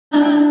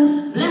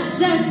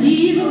Blessed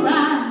be the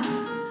rock.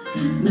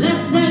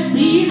 Blessed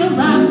be the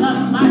rock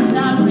of my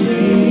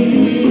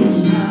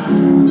salvation.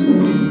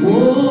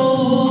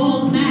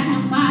 Oh,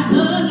 magnify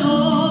the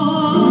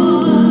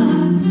Lord,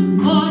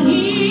 for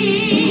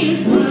he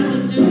is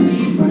worthy to be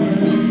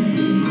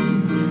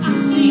praised. I'm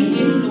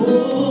singing,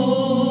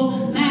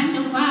 oh,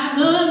 magnify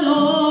the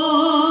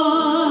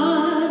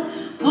Lord,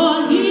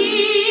 for he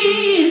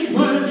is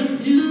worthy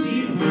to be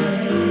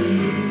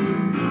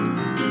praised.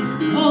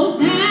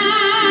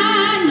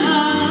 Hosanna,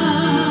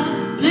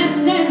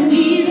 blessed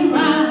be the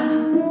rock.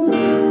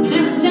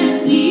 Blessed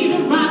be the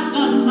rock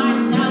of my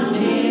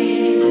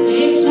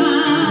salvation.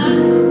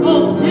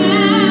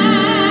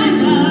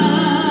 Hosanna,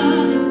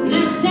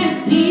 blessed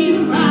be the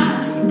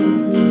rock.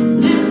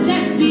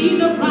 Blessed be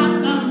the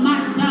rock of my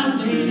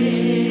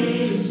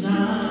salvation.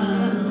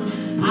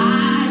 I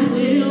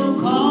will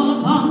call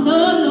upon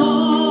the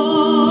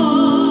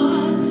Lord,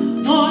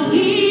 for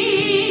he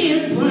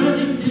is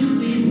worthy to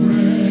be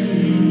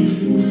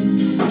praised.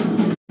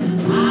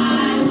 I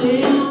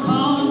will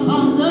call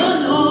upon the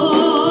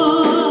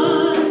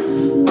Lord,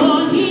 for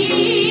he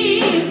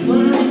is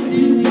worthy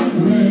to be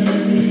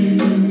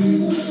praised.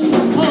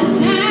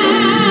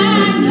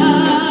 Hosanna,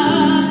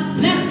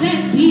 blessed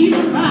be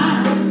the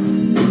rock.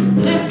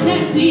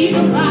 Blessed be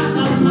the rock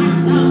of my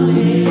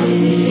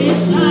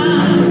salvation.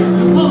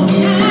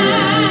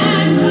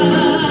 Hosanna,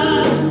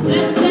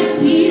 blessed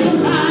be the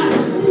rock.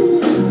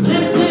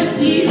 Blessed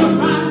be the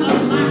rock of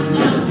my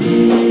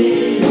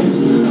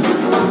salvation.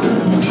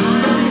 I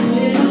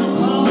will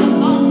call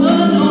upon the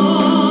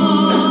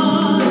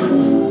Lord,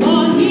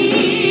 for he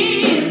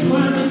is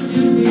worthy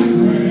to be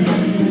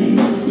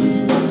praised.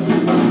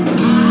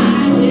 I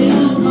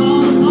will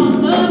call upon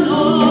the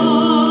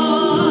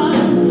Lord,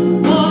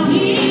 for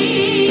he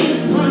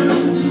is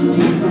worthy to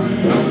be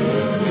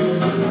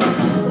praised.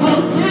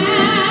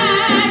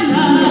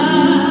 Hosanna,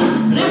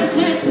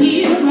 blessed be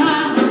the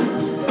rock.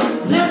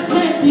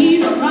 Blessed be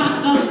the rock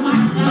of my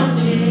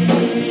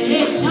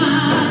salvation.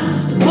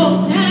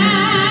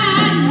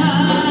 Hosanna,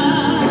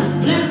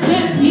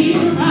 blessed be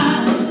the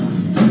rock.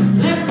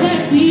 Blessed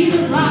be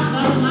the rock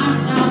of my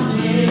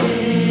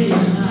salvation.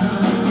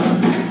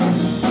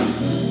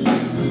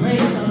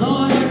 Praise the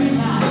Lord,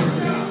 everybody.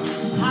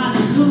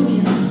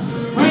 Hallelujah.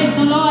 Praise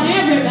the Lord,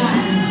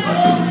 everybody.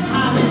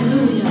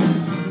 Hallelujah.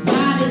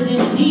 God is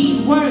indeed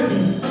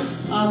worthy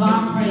of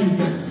our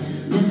praises.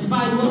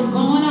 Despite what's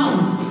going on,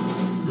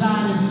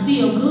 God is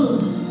still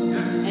good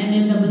and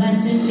in the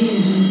blessing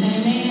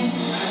business. Amen.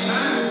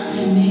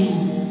 Amen.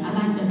 I'd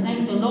like to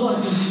thank the Lord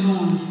this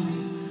morning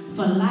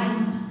for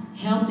life,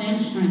 health, and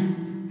strength,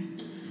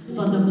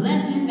 for the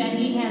blessings that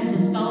he has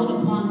bestowed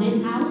upon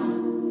this house,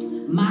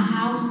 my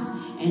house,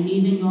 and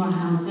even your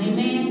house.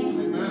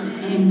 Amen.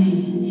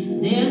 Amen.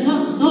 There's a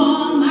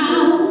storm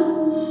out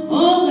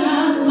on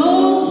God's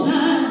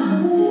ocean,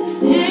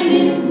 and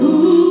it's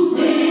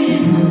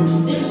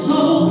moving this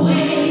whole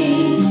way.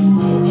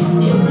 And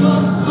if your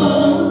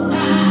soul's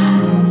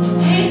not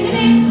anchored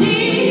in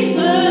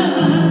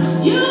Jesus,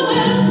 you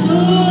will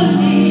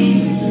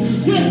surely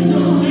drift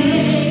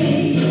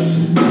away.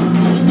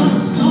 There's a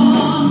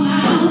storm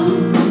out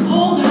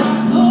on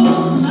God's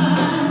ocean,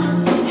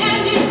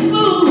 and it's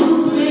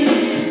moving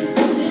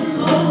this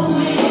whole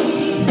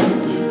way. And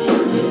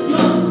if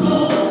your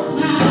soul's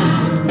not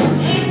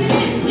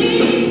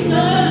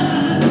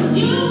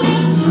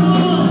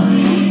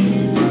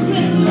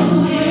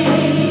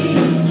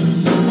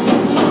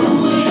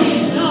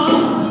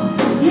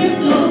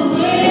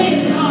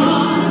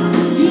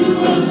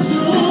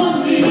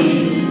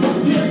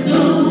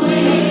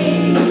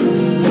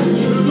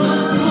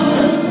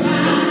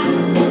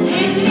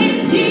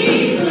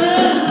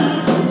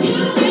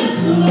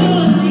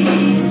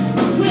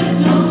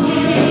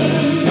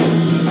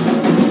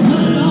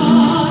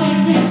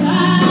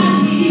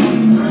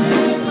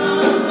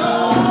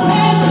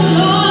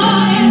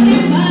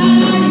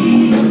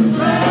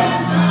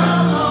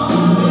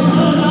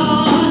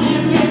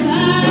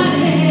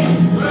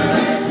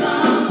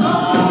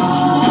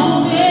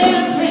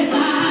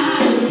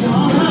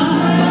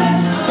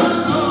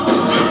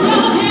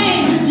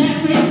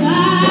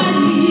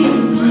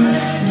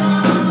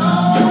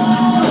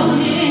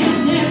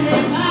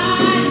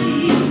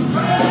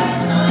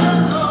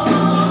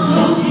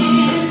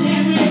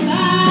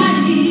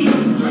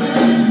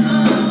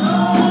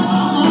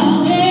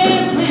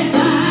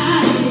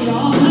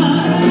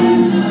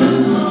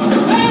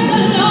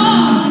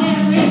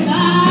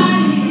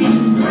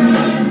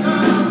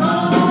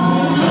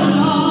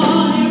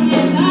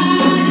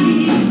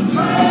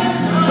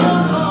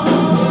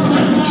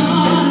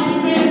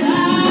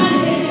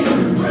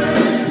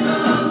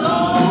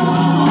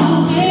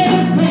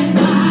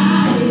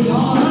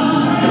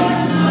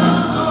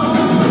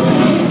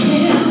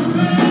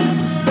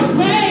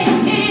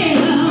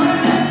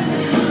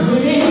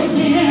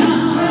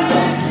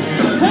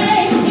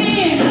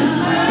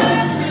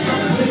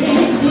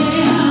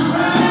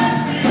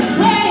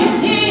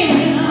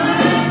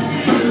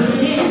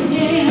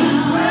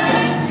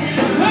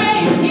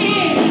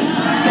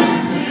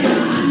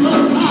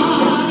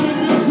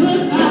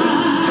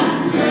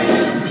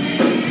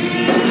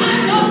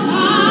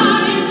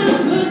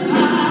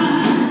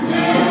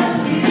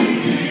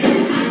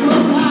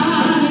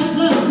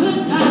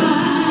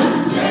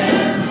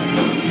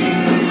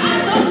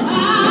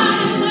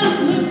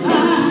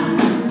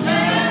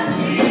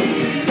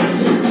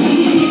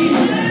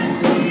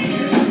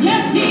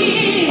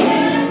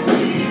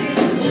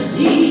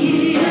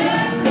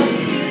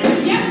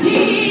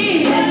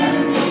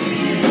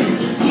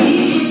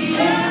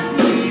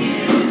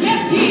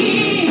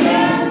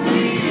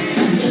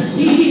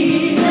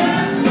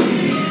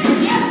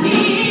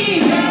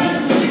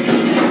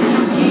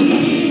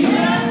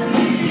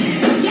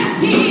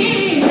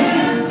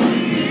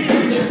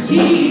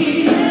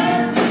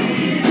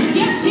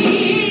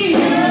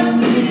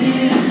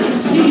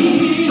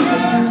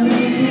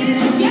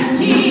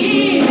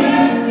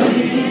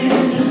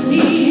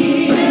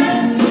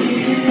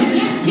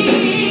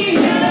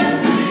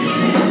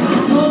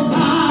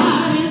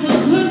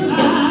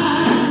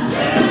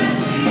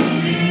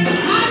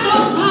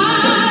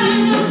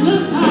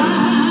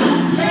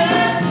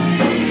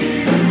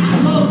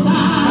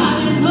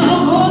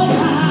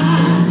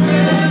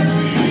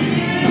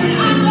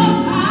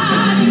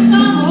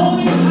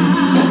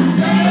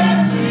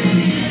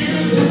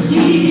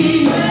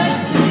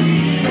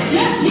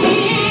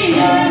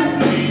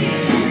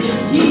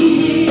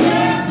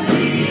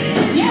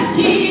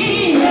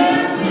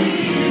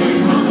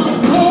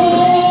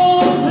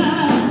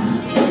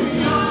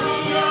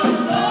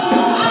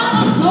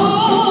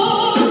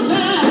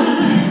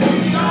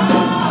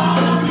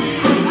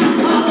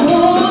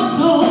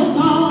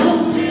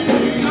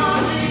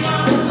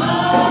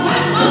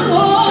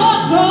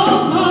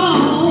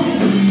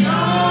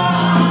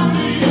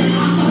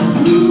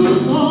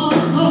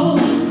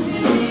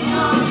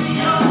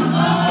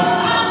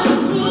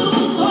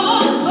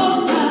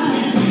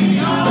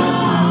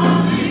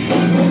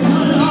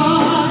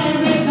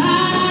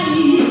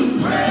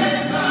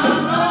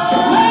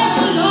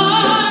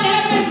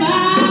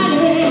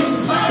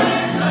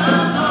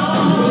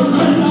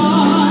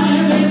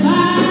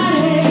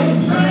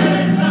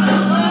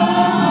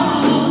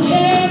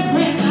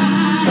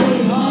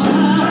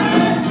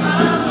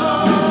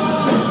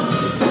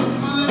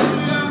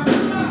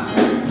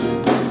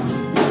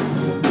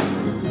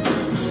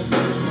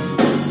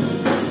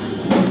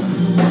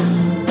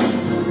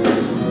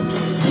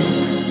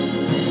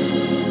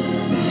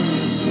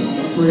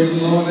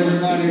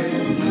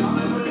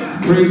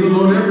Praise the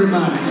Lord,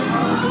 everybody.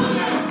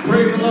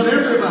 Praise the Lord,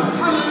 everybody.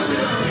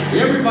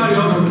 Everybody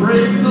ought to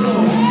praise the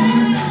Lord.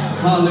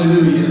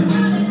 Hallelujah.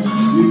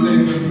 We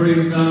thank and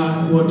praise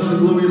God for another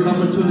glorious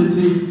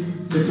opportunity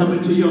to come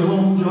into your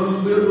home, your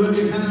fields,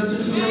 wherever you kind of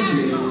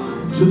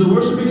to the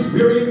worship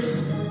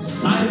experience,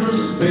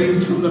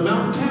 cyberspace from the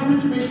Mount Calvary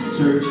Community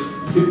Church,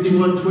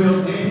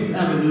 5112 Ames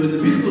Avenue in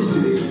the beautiful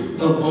city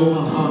of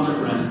Omaha,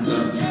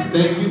 Nebraska.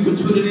 Thank you for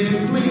tuning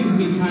in. Please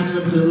be kind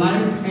enough to like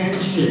and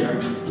share.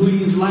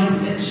 Please like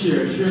and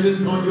share. Share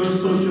this on your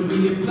social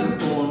media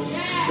platforms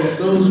that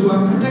those who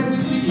are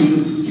connected to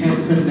you can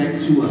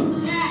connect to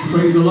us.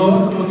 Praise the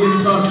Lord. Come on,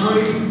 give God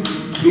praise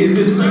in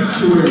this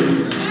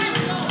sanctuary.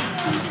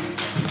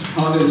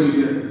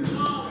 Hallelujah.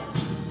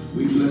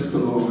 We bless the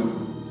Lord.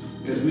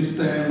 As we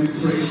stand, we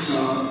praise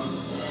God.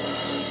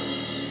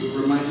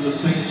 We remind you of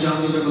St.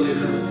 John the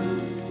Revelator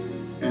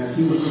as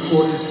he was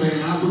recorded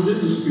saying, I was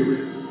in the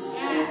Spirit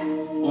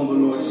on the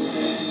Lord's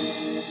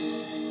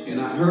day.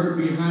 And I heard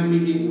behind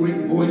me a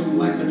great voice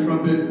like a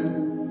trumpet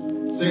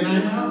saying, I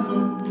am Alpha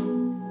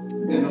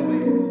and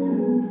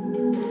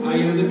Omega. I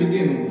am the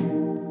beginning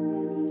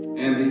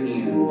and the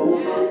end.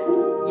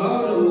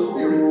 God is a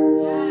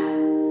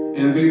spirit.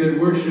 And they that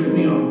worship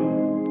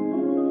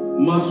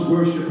him must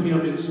worship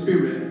him in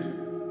spirit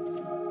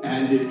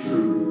and in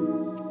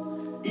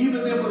truth.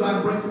 Even then will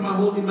I bring to my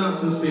holy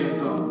mountain,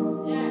 saith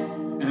God,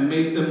 and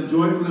make them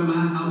joyful in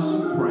my house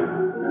of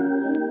prayer.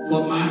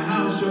 For my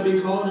house shall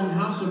be called a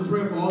house of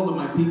prayer for all of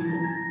my people.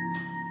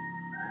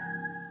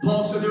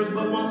 Paul said there is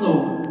but one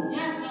Lord.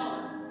 Yes,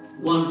 Lord.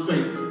 One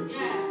faith.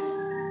 Yes.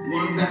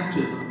 One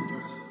baptism.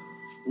 Yes.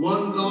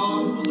 One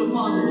God who's the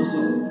Father of us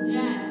all.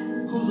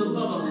 Yes. Who's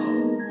above us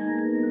all.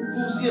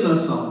 Who's in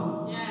us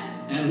all.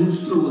 Yes. And who's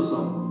through us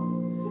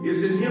all.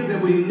 It's in him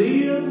that we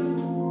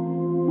live,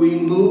 we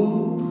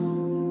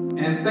move,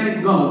 and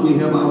thank God we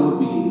have our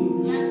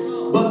being. Yes,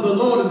 Lord. But the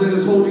Lord is in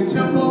his holy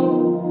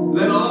temple.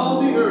 Let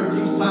all the earth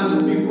keep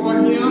silence before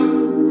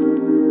him.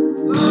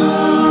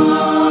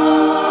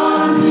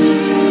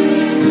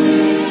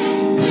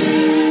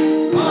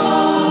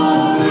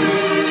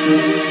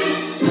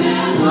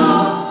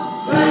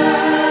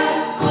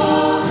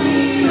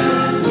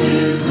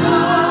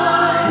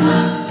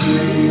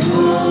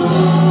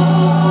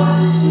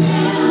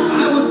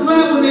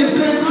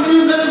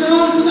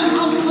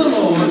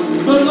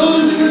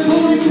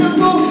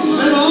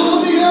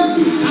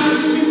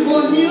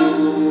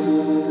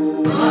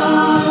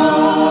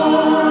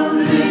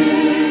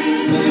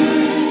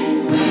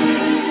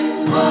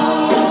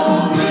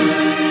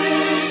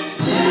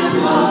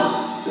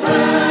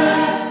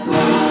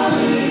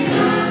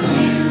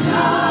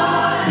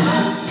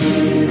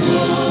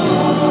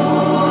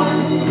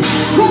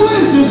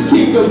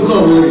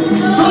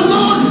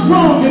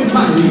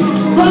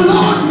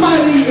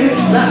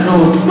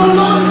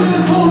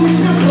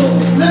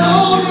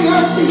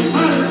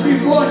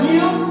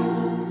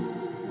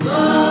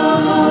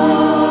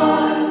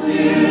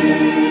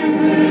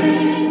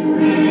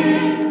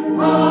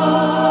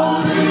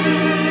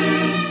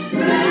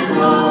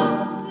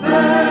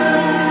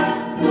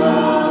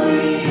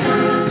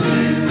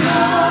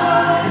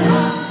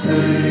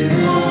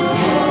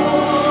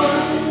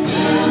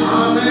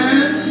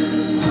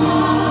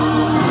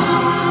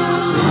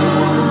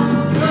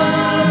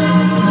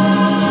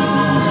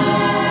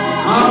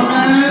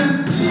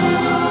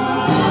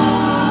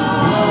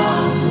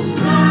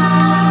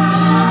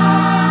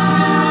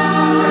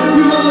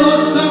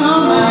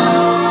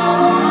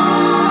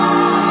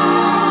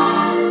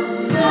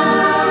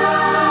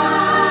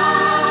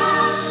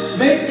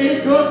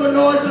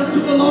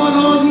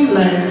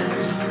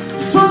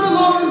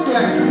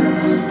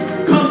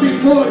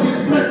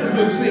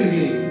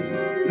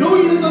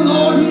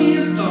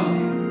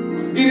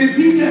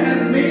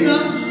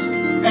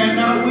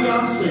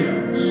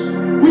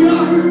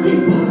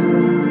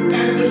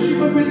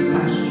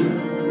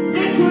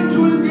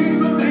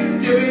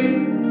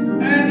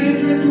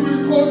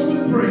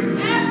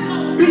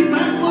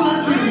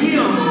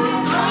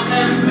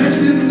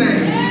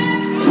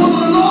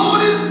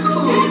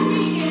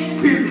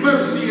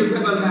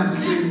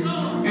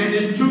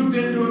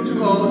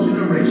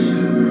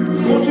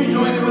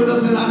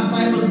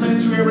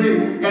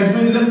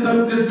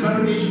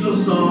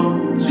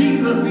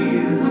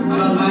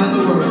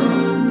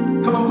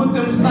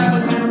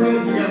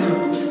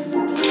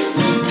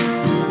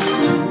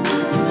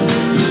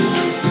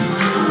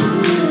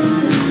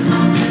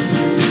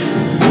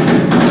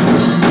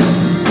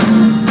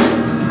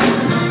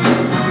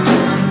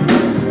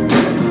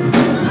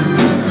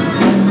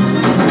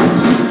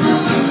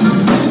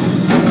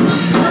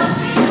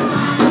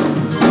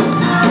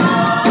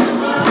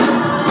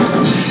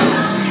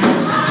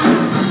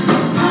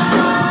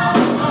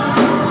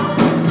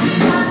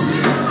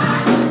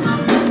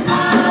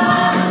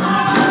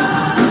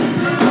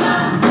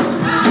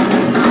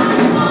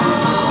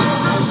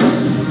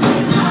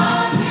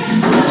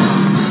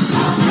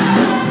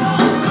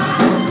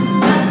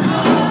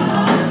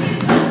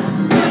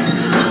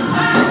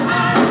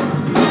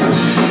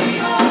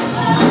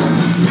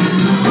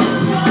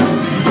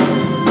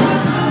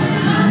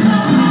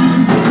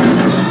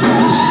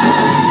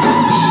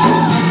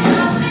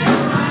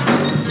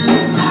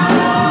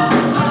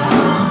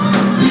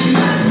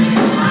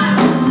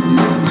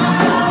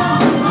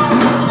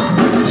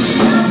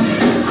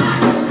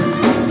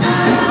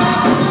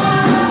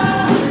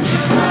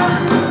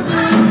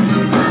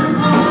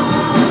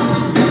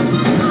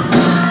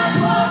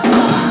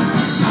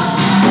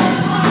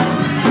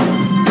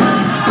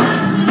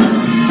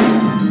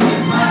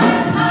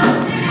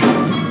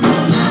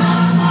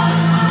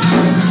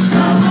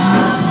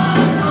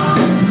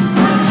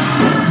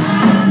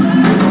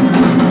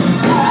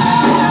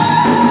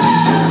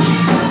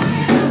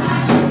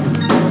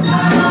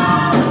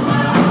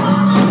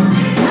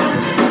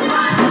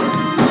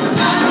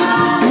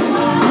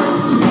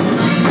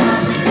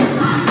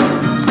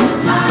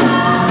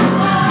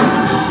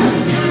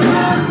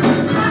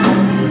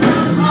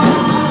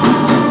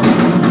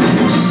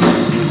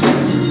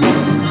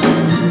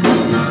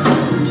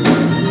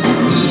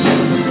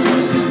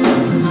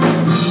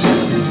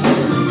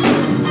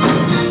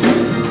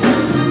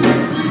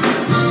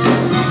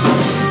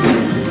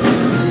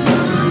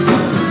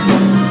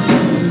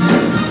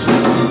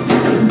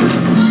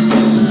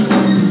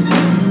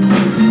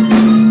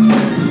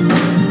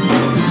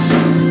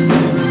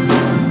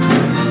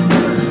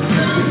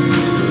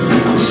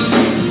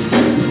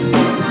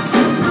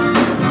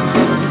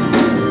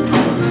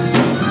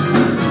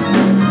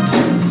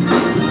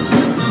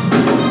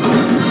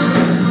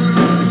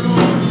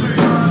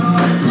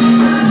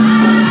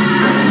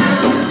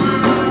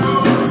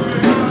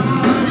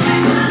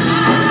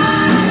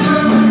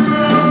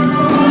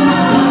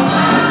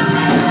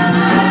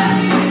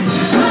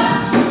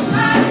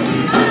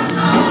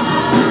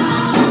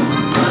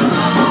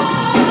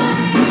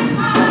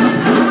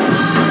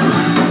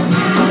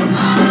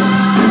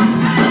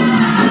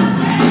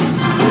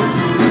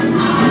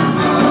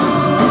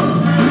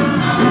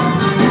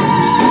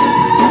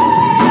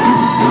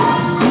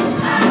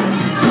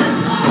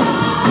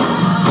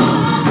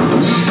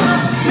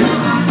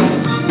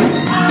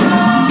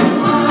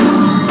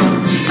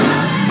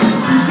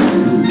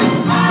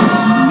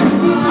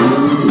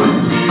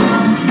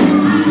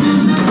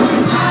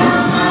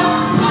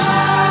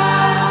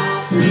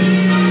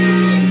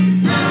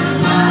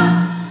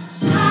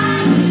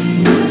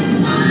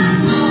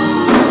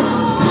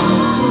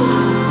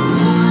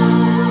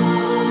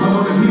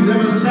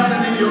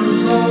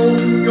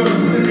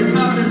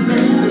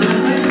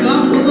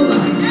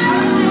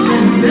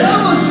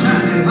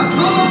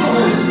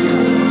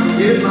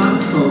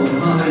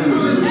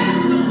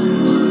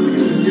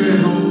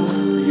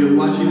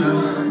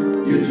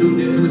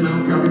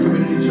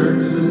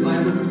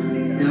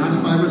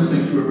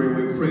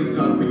 sanctuary. We praise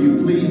God for you.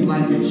 Please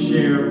like and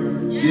share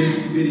this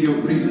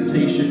video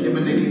presentation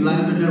emanating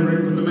live and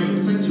direct from the main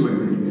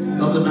sanctuary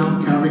of the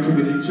Mount Calvary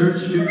Community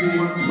Church,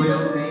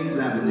 5112 Ames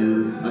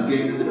Avenue,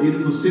 again in the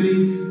beautiful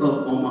city of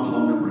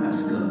Omaha,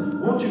 Nebraska.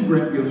 Won't you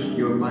grab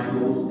your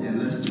Bibles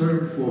and let's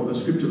turn for a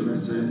scripture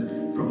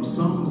lesson from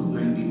Psalms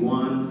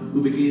 91.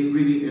 We'll begin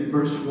reading at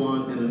verse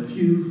 1 and a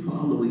few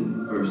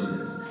following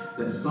verses.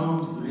 That's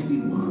Psalms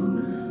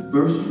 91,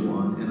 verse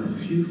 1 and a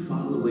few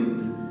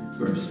following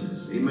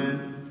verses.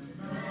 Amen.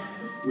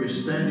 We're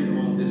standing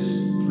on this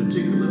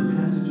particular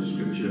passage of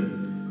scripture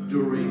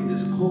during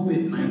this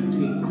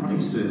COVID-19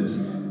 crisis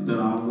that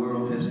our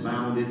world has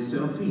found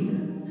itself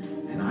in.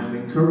 And I'm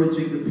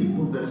encouraging the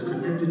people that is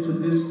connected to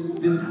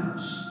this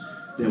house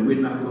that we're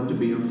not going to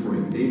be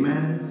afraid.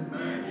 Amen.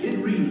 It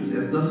reads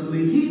as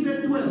thusly, he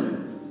that dwelleth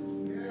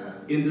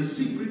in the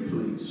secret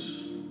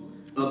place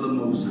of the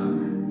Most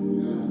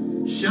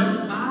High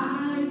shall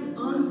abide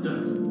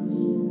under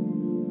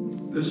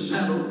the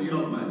shadow of the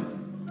Almighty.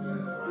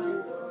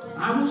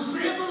 I will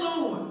say of the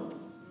Lord,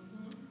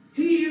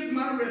 he is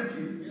my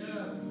refuge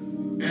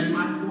and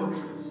my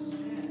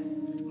fortress.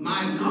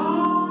 My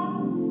God,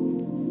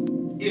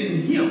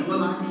 in him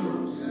will I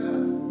trust.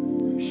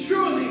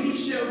 Surely he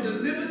shall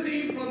deliver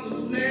thee from the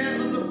snare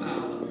of the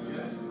fowler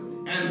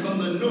and from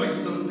the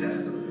noisome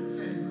pestilence.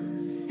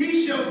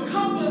 He shall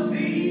cover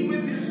thee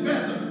with his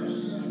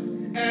feathers,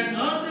 and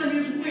under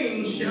his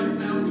wings shalt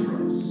thou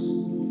trust.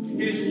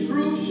 His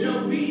truth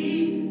shall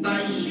be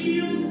thy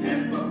shield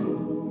and buckler.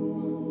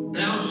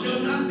 Thou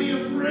shalt not be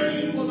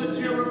afraid for the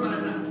terror by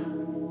night,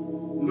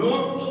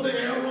 nor for the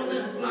arrow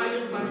that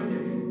flieth by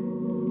day,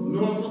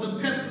 nor for the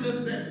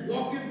pestilence that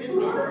walketh in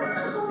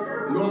darkness,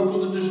 nor for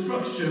the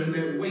destruction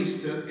that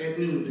wasteth at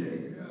noonday.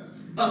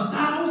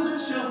 1,000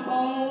 shall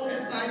fall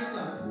at thy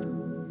side,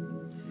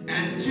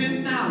 and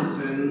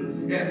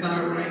 10,000 at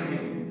thy right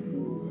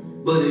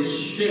hand, but it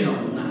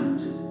shall not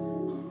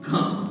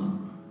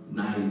come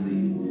nigh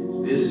thee.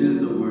 This is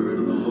the word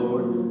of the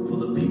Lord for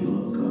the people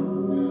of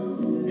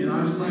God. In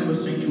our cyber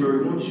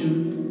sanctuary, won't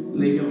you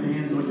lay your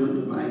hands on your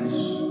device?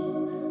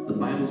 The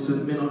Bible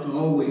says men ought to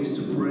always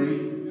to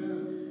pray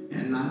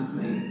and not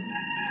faint.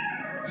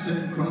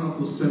 2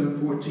 Chronicles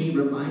 7:14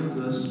 reminds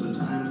us for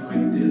times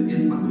like this,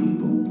 if my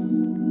people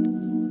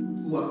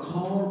who are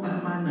called by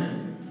my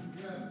name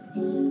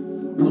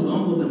will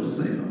humble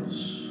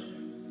themselves,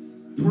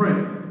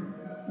 pray,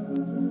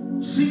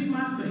 seek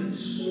my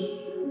face,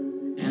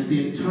 and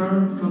then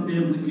turn from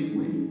their wicked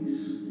ways.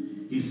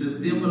 He says,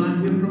 then will I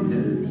hear from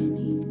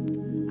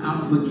heaven,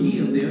 I'll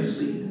forgive their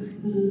sin,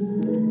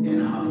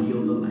 and I'll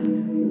heal the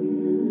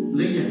land.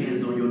 Lay your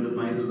hands on your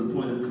device as a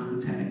point of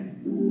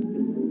contact.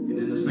 And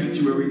in the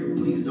sanctuary,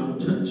 please don't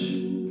touch,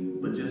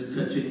 but just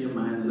touch in your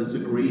mind. And let's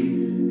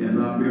agree as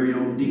our very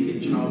own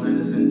Deacon Charles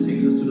Anderson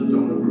takes us to the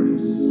throne of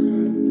grace.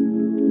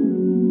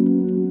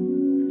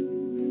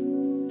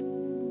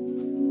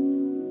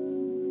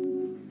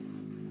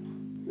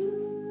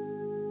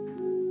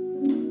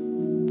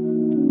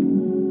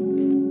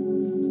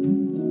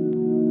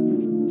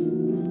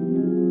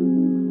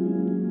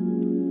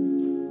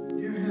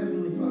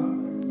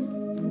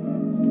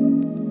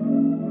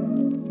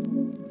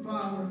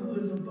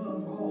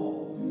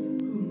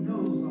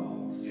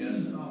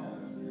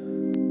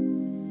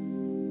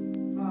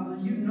 Father,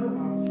 you know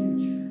our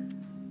future.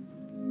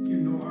 You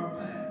know our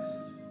past.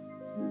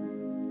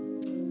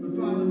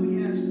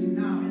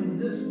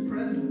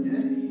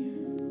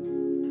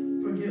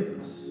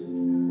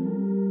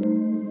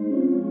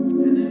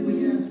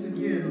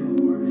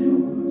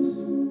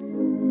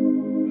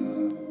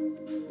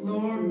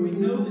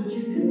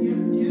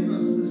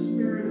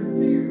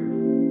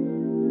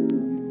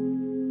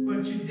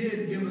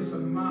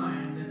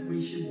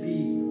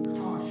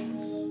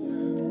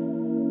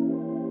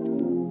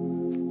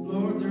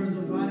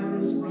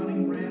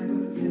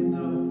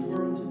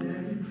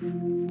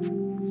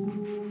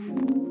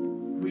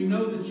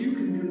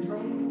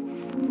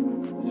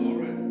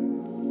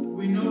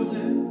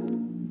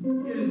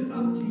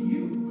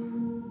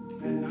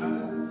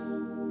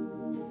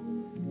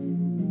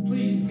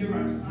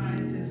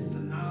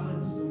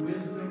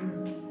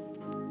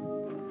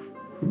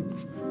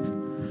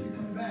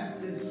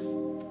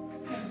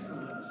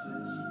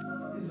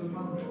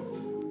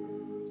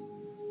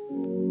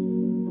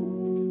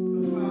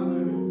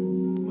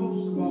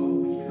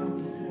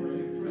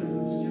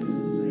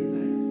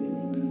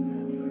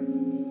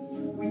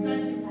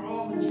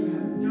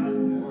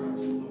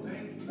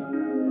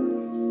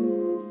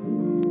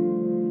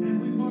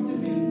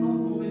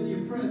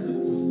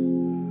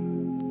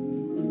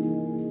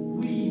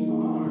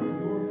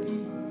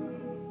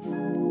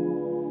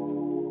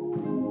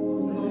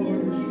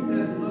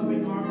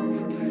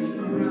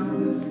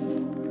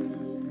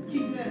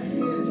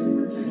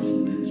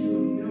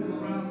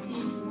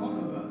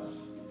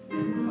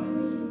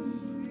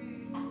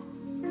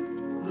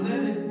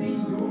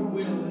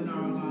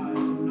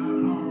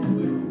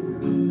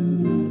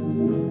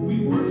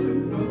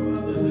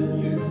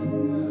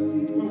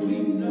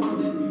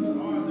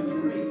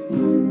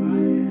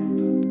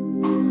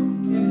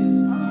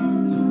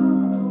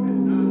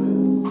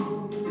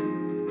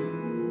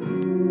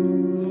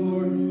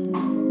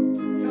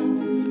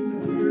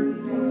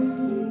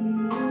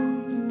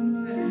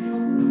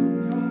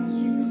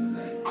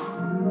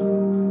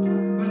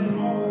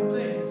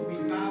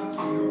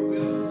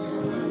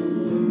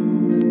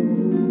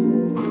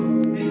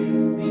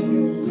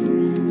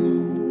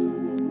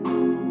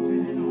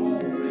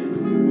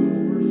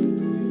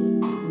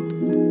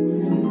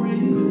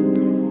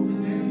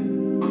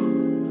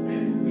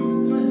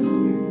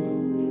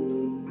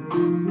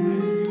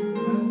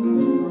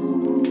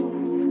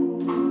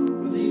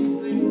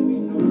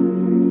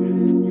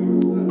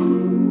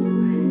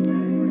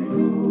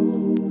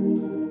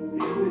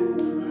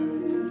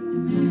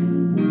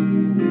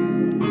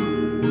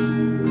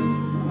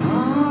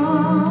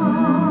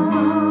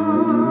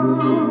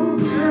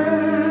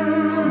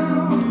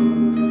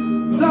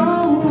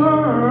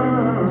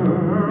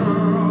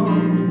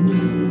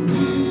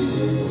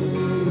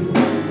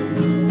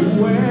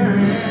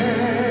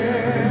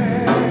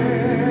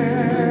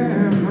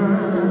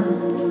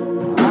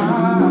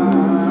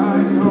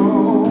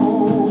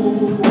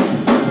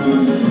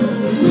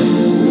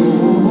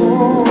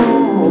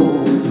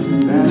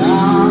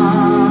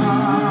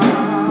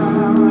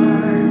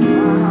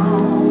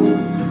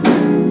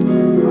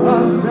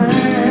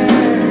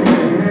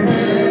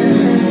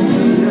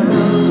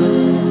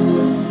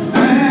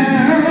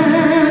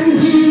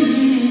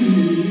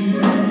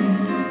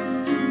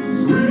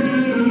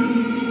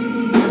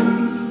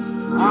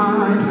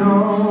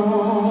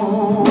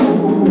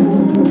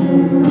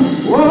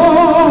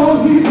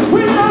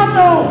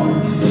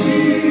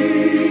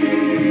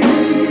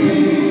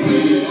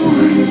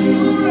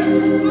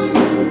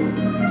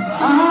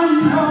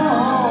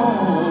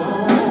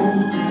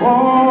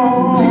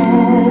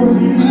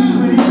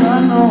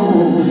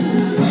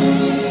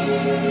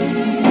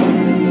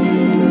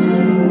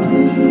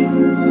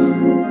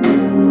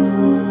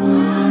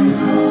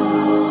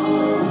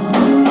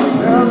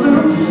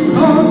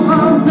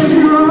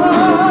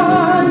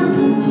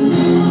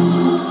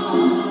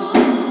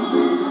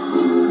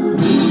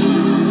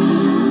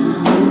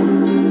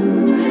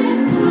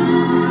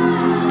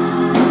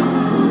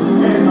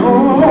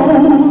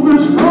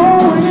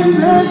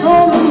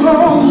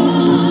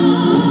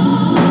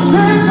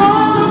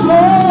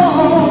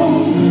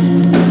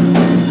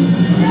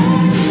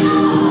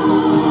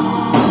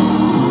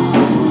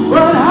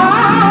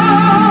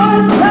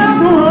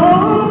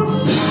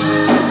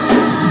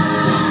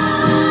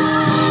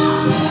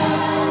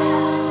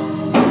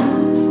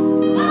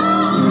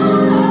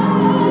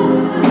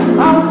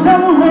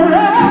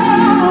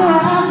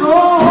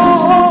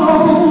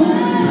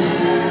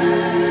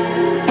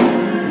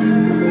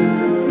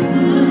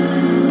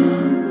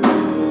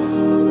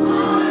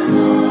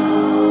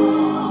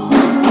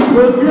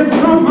 Look at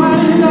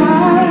somebody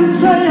tonight and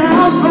say,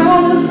 I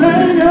found a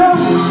Savior.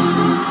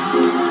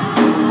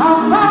 I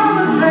found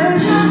a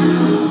Savior.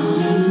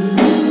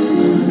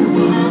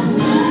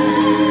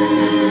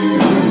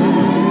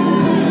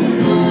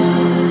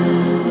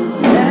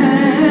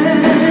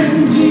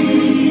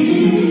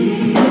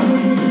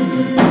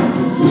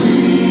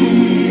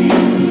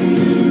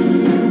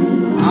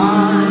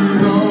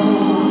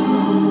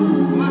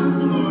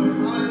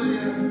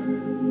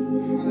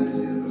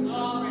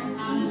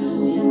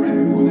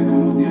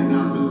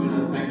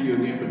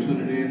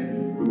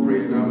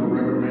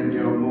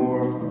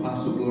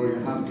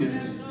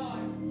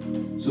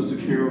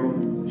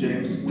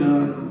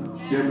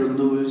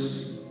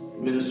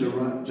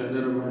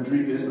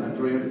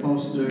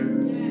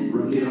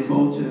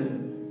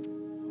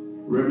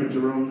 Reverend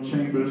Jerome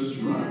Chambers,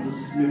 Rhonda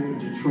Smith in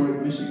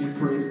Detroit, Michigan,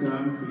 praise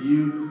God for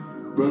you.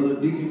 Brother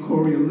Deacon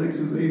Corey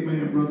Alexis,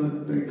 amen, brother,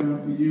 thank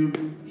God for you.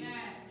 Yes.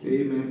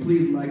 Amen.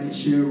 Please like and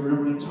share.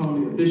 Reverend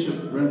Tony,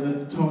 Bishop,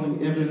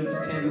 Tony Evans,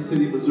 Kansas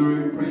City,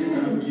 Missouri, praise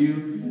God for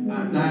you.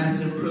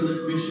 Dyson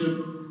Prelate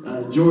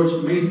Bishop,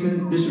 George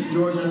Mason, Bishop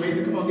George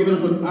Mason, come on, give it up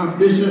for our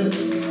Bishop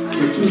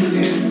for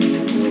tuning in.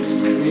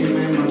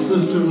 Amen. My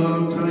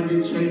sister-in-law,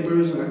 Tanya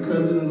Chambers, our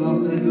cousin in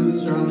Los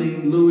Angeles,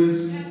 Charlene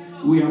Lewis.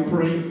 We are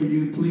praying for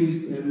you,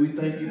 please, and we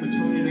thank you for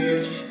tuning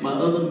in. My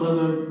other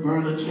mother,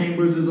 Verna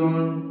Chambers, is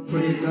on.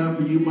 Praise God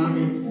for you,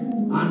 Mommy.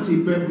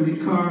 Auntie Beverly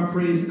Carr,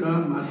 praise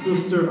God. My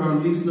sister,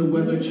 Arlisa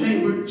Weather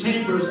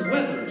Chambers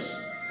Weathers,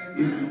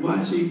 is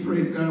watching.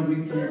 Praise God.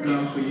 We thank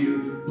God for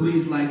you.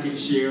 Please like and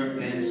share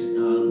and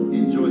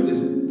enjoy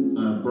this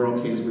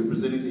broadcast we're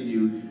presenting to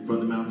you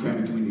from the Mount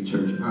Calvary Community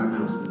Church. Our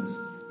announcements.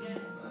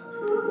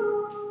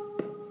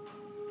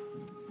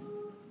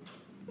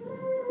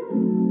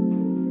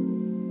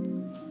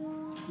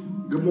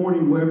 Good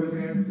morning,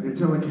 webcast and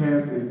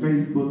telecast and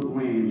Facebook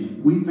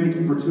land. We thank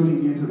you for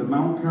tuning in to the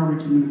Mount Calvary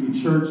Community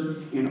Church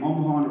in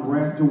Omaha,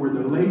 Nebraska, where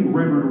the late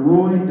Reverend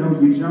Roy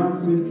W.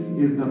 Johnson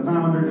is the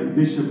founder and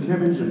Bishop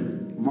Kevin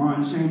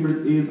Jevon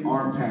Chambers is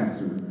our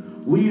pastor.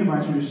 We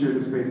invite you to share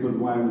this Facebook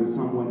Live with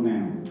someone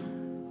now.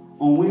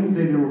 On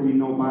Wednesday, there will be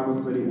no Bible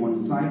study on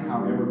site.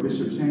 However,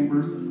 Bishop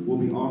Chambers will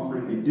be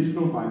offering a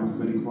digital Bible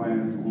study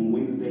class on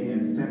Wednesday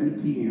at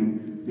 7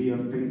 p.m. via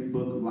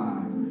Facebook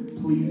Live.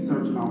 Please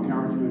search Mount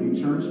Calvary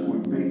Community Church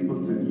on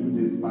Facebook to view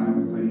this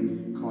Bible study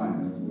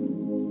class.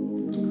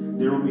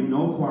 There will be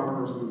no choir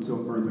rehearsal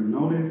until further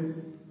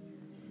notice.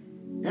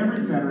 Every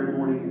Saturday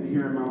morning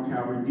here at Mount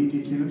Calvary,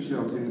 Deacon Kenneth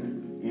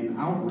Shelton and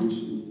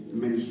Outreach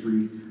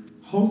Ministry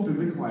hosts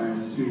a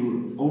class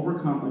to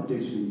overcome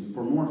addictions.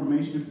 For more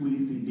information,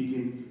 please see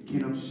Deacon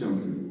Kenneth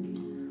Shelton.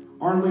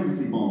 Our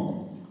Legacy Ball.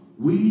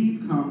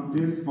 We've come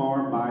this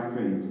far by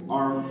faith.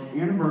 Our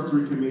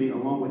anniversary committee,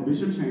 along with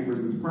Bishop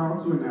Chambers, is proud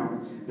to announce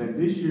that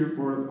this year,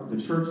 for the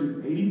church's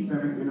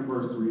 87th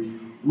anniversary,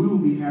 we will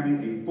be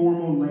having a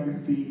formal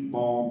Legacy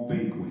Ball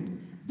banquet.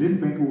 This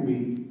banquet will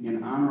be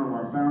in honor of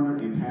our founder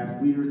and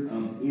past leaders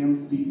of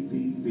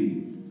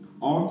M3C.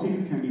 All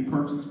tickets can be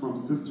purchased from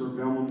Sister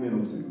Velma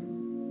Middleton.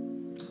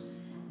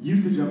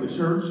 Usage of the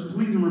church.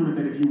 Please remember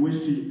that if you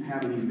wish to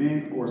have an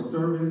event or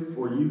service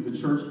or use the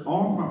church,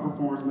 all proper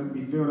forms must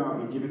be filled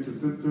out and given to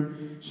Sister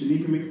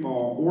Shanika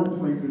McFall or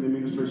placed in the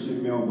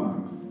administration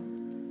mailbox.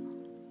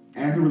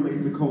 As it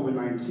relates to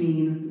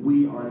COVID-19,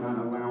 we are not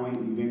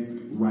allowing events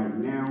right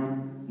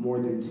now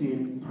more than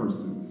 10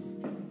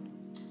 persons.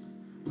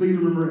 Please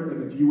remember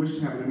that if you wish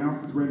to have an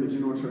announcement read in the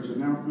general church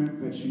announcements,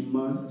 that you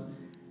must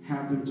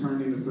have them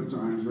turned in to Sister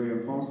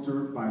Andrea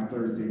Foster by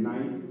Thursday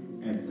night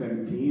at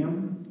 7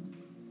 p.m.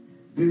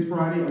 This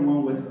Friday,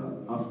 along with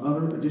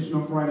other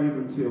additional Fridays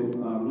until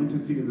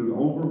Lenten season is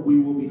over, we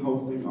will be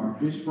hosting our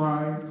fish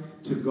fries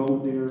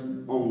to-go dinners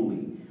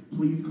only.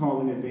 Please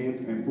call in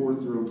advance at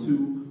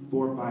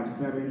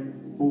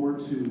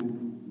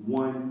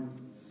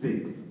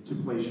 402-457-4216 to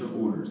place your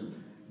orders.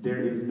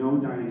 There is no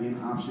dining in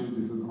options.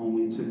 This is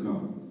only to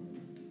go.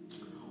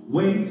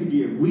 Ways to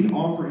give. We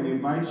offer and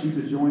invite you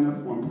to join us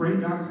on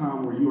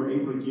pray.com, where you are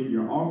able to give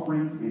your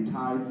offerings and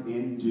tithes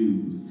and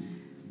dues.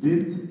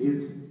 This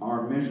is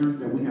our measures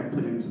that we have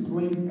put into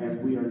place as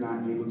we are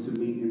not able to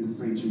meet in the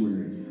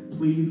sanctuary.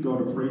 Please go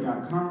to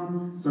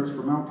pray.com, search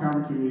for Mount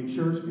Calvary Community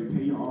Church, and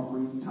pay your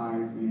offerings,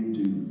 tithes, and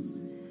dues.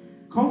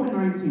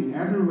 COVID-19.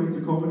 As it relates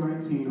to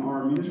COVID-19,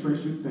 our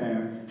administration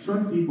staff,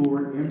 trustee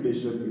board, and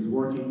bishop is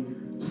working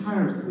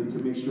tirelessly to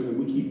make sure that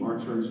we keep our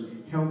church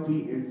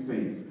healthy and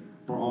safe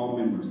for all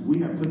members. We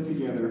have put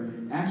together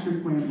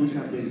action plans which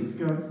have been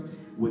discussed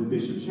with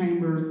Bishop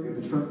Chambers and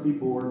the trustee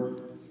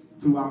board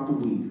throughout the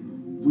week.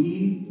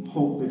 We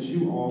hope that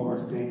you all are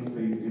staying safe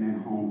and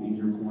at home in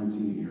your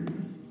quarantine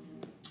areas.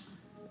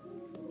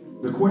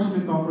 The question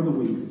and thought for the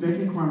week,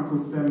 2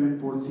 Chronicles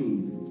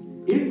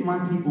 7:14. If my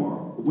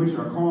people, which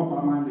are called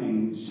by my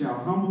name, shall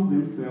humble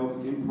themselves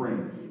and pray,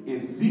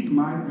 and seek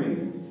my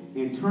face,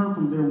 and turn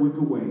from their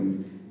wicked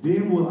ways,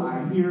 then will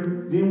I hear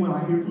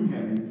from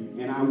heaven,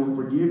 and I will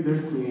forgive their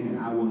sin, and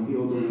I will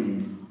heal the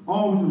land.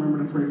 Always remember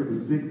to pray for the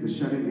sick, the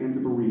shut-in, and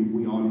the bereaved.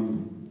 We all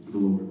need the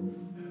Lord.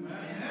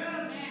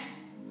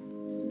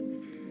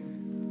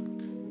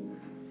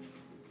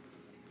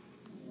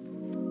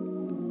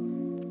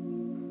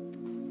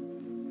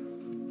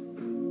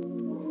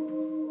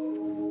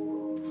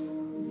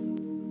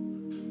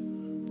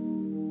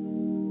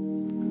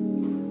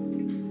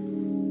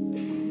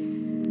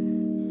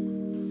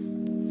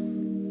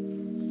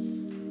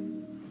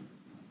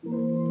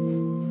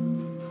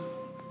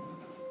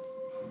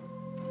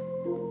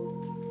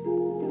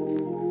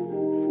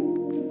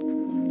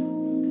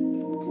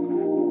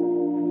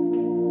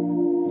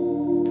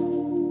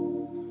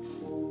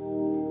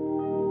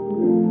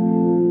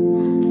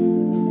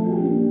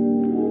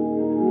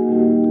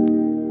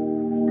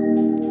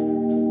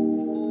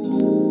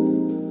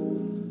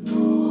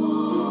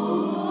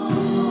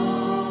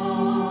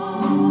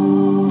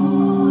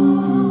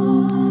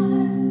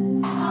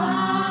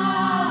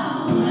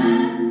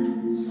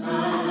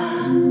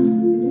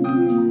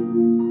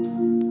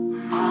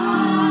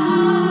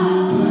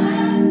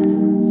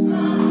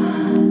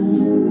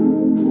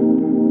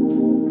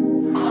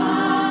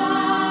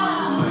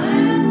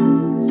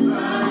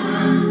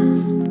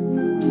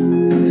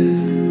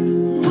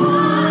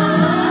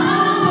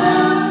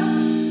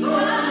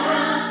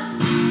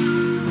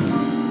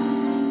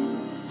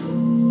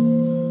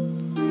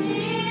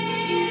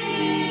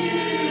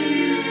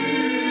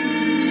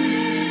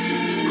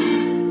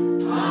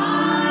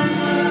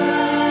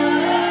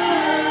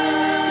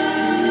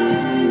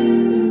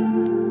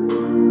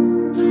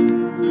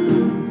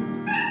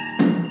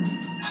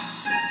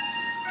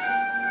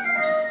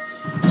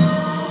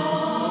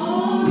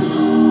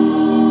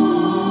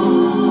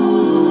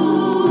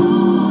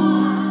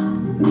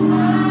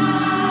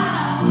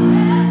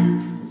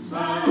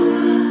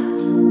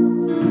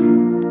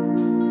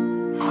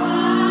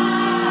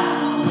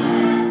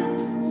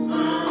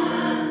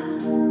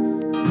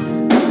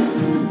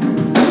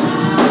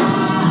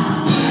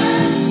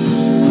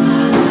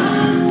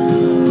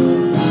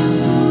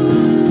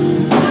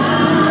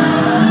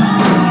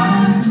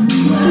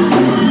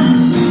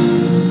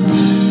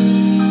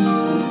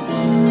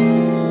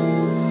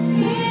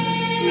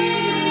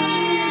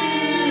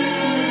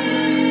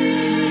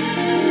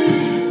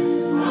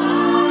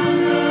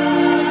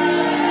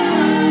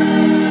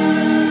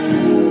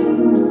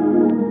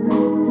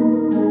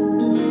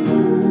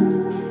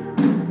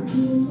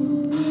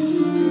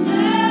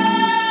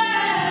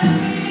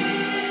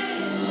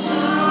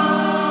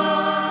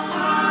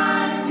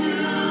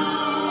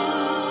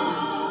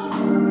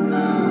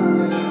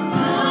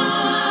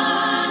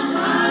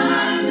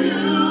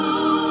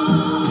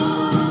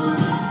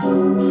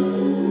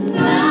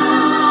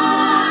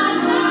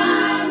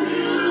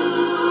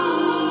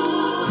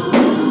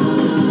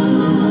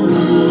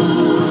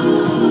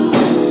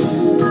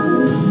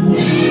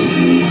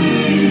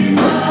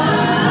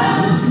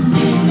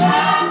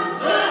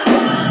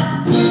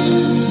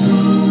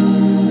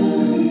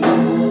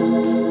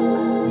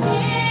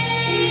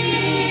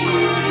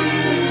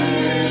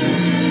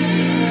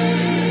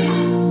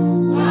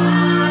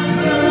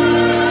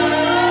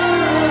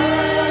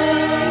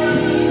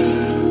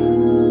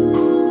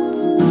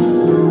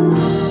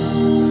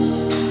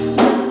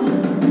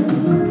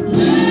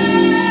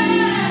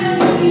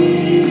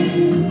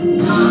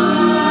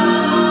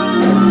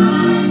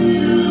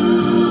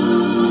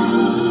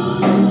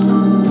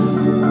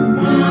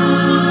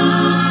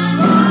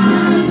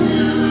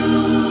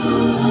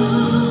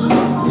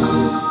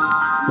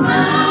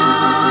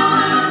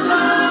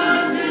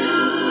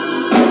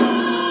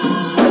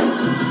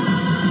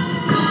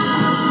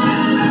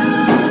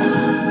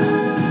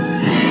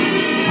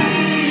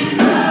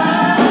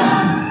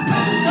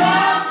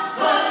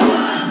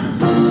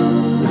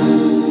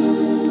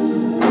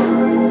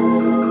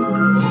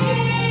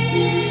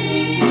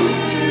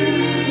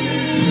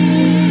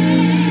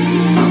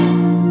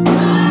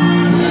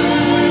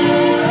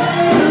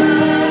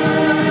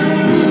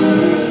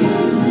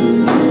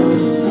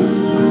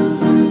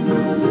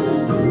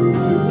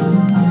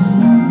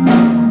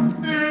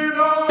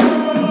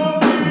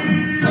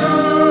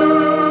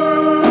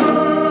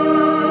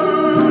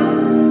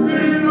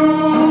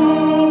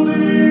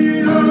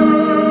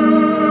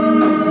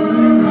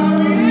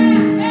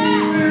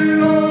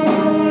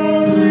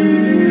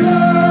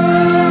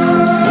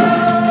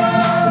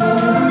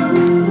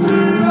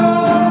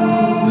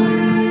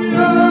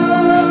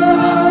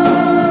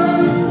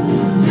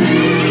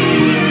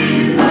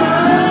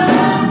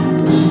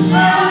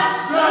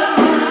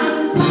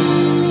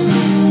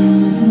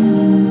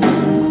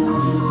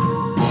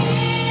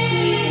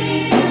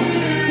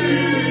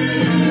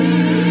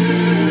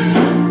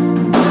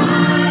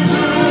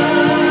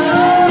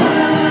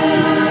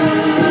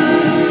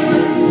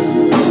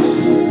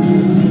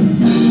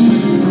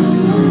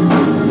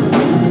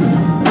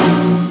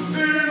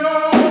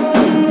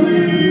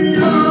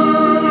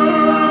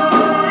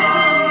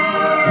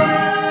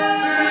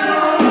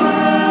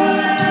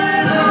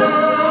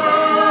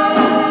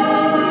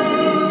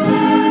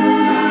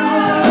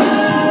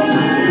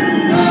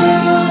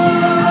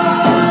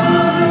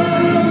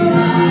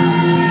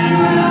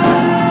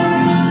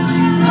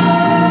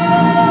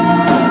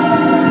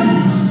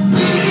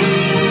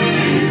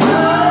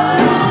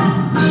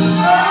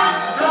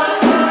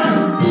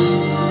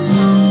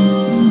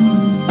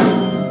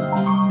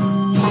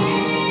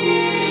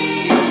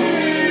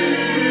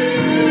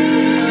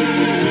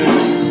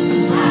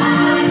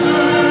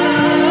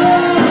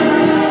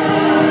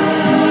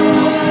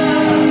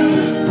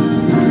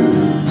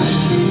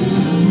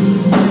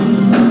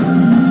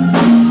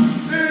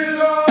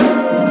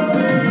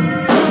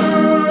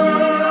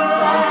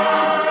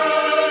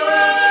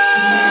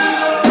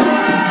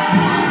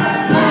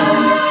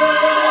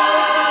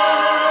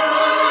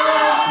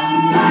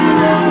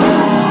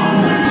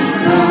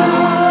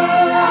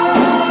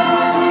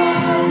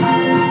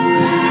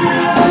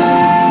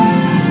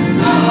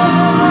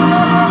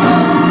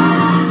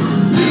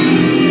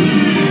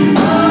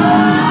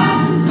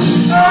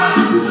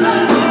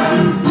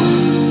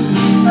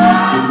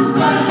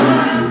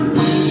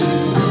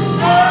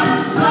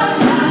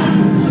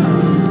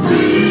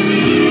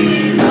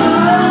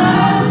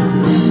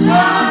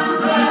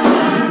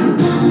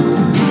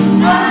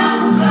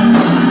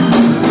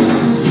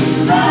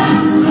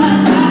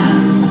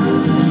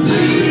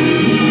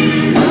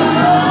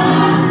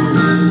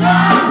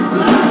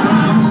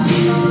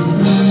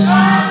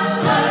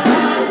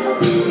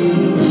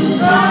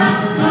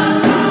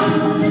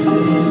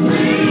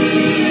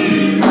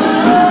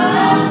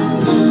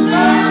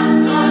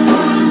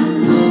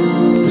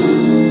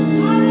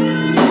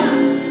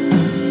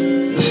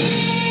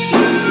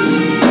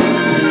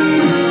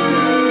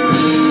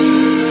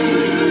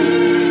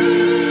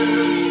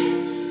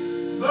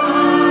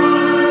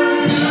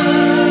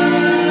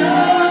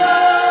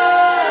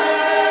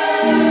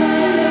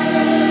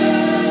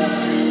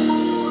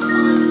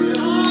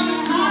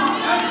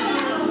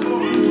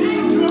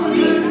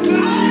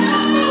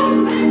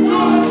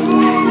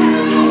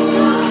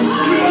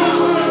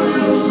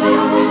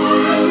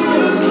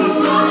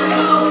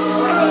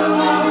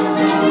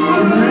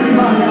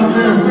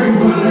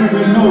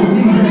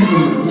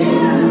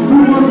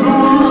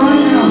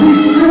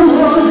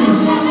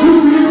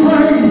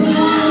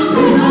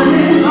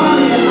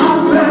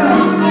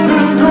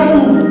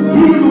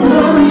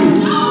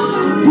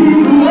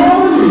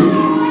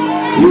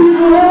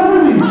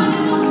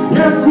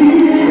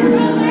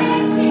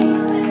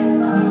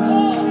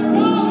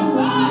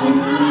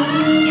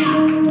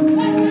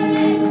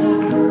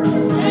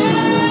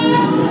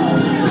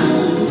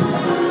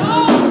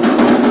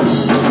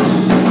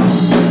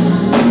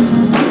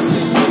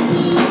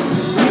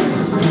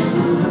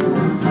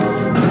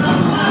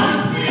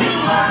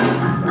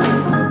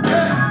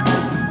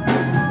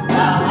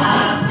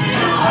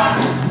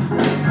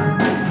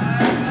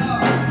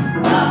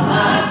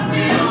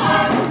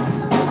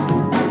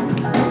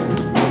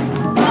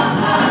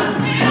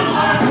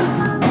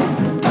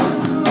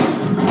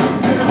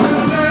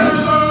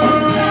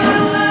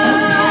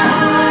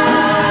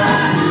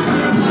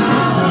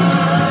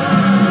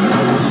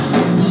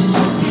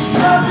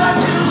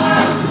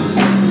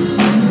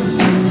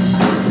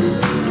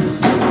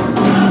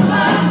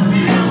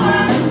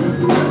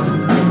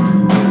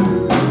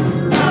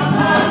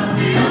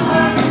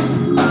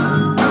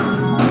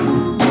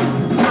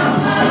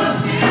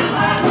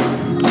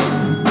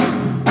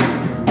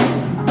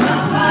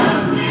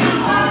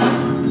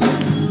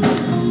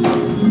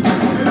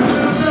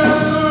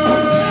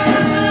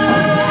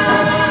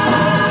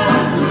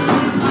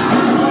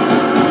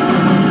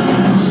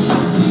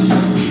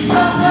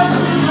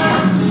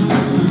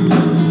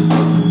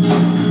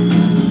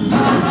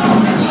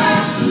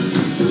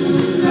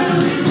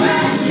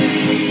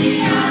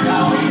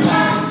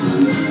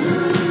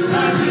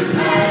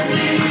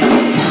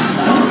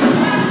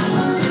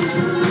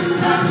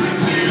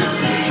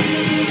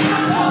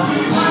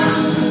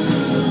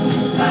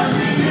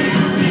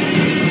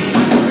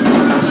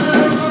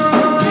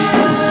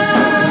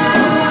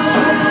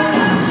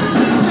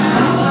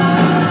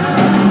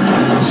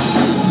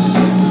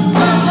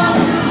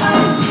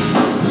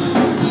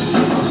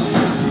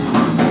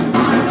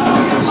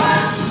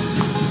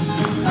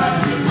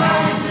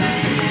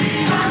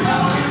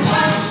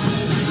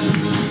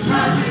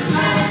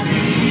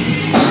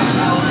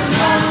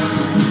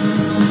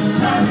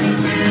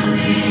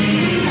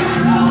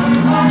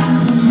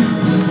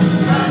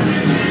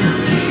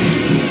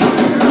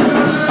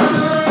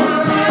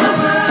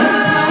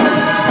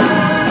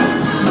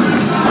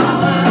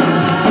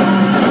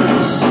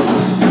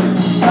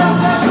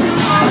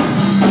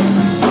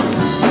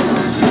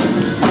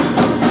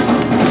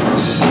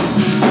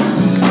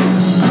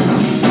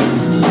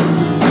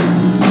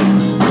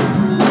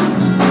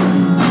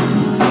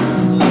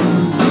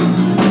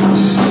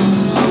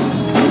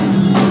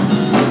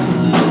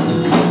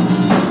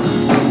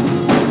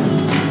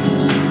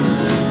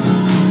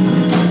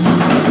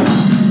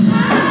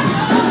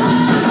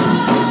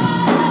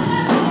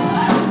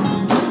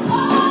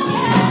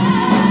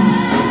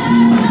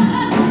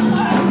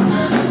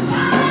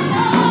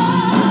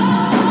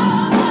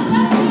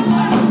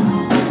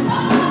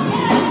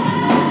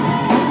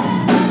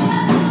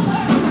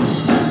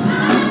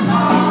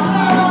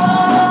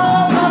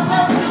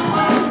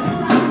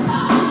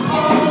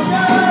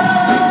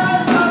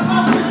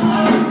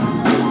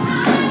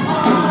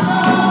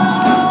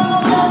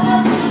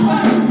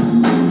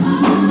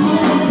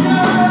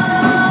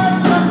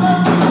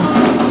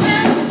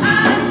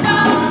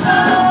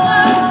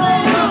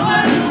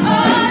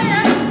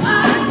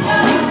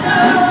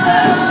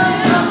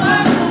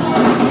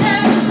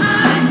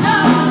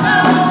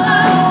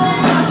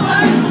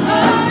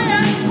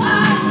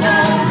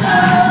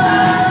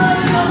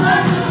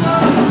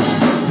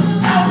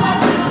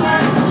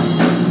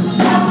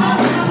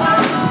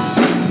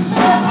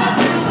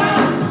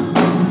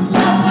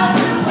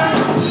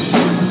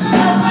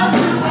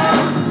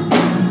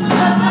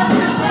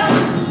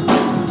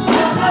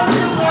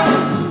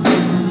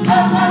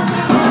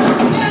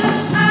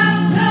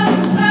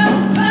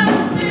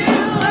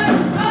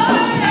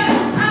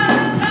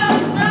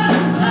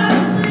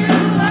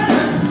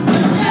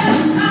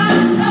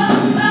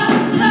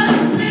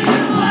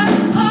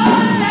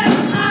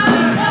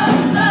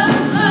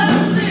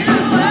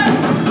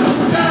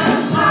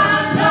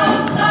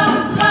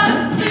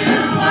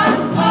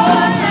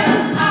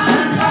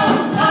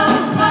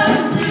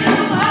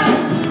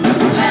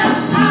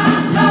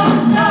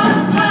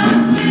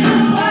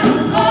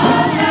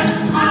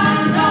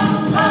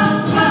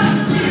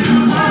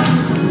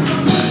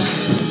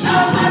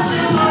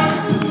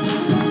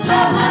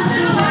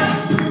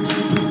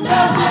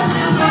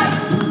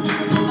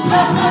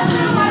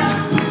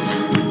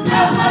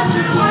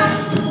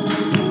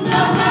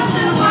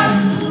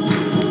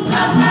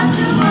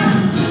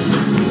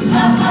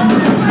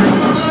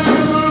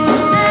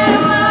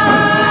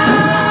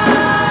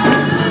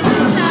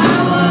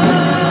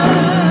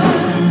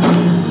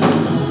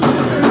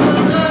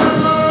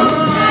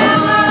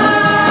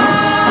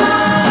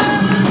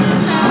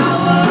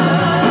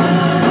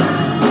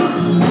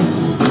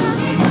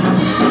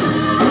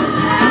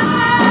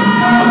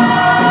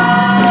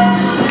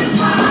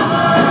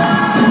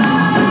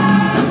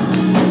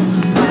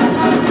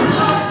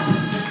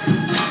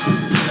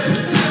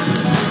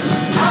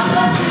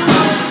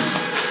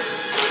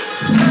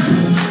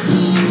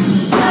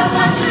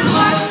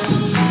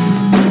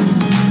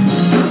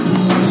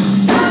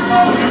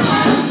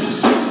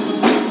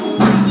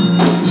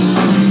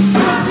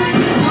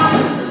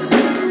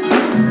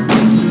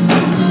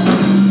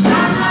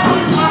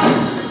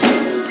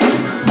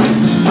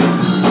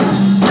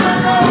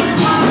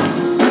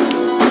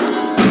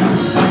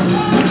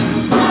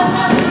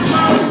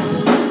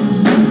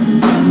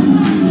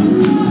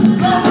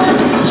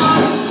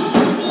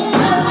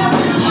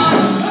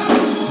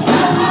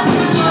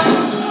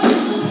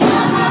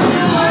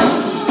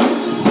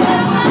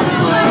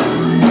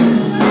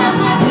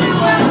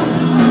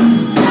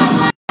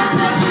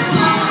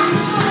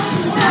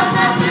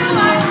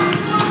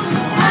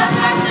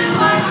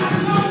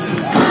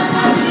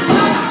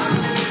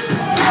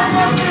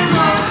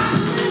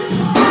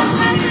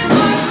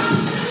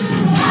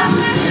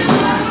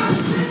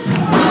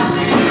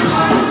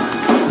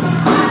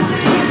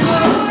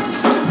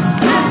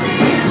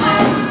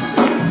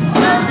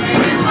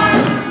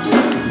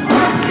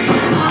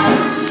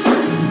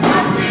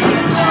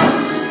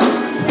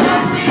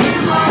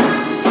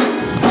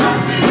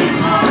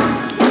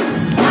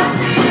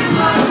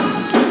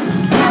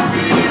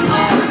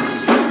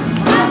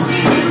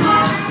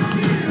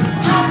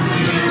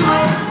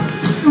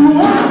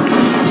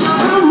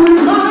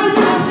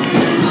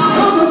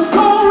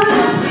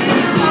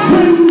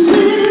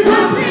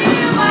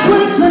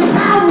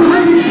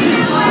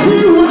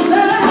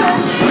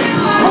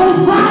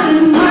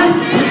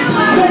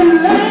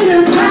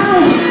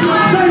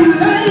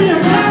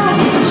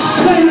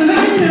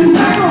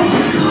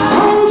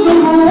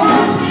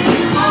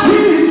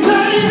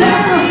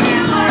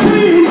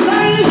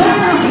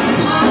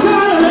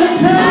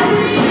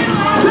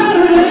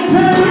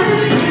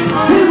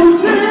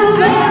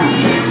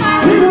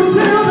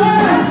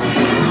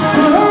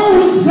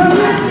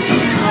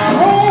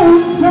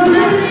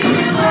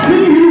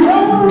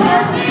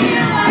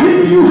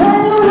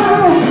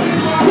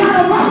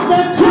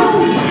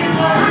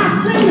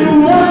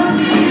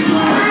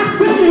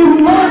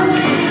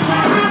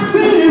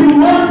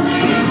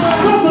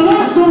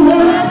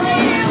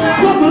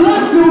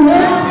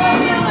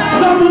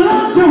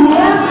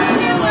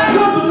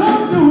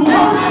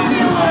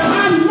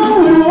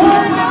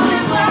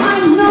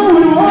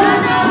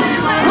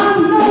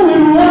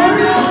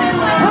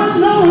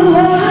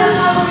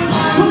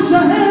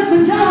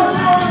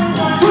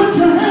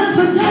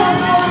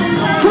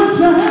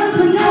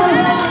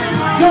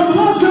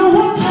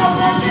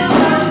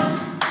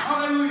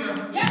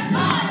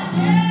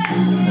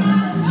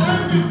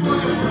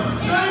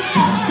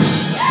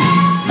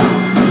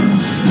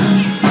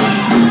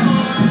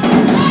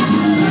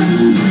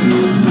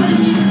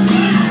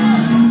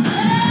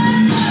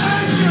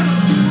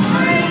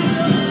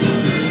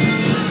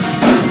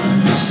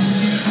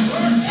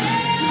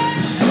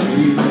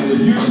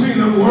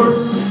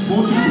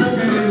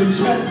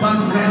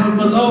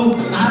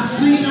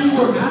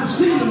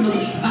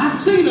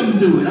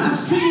 do it. I've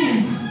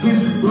seen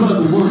his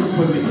blood work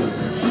for me.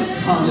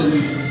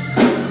 Hallelujah.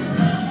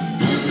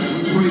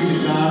 We're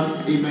praising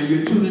God. Amen.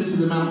 You're tuned into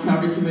the Mount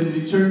Calvary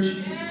Community Church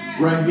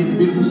right here in the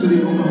beautiful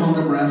city of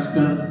Omaha,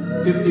 Nebraska,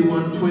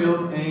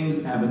 5112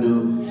 Ames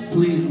Avenue.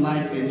 Please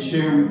like and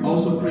share. We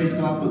also praise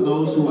God for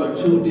those who are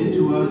tuned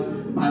into us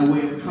by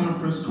way of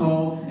conference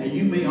call. And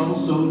you may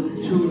also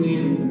tune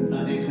in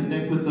and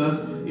connect with us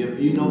if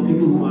you know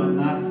people who are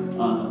not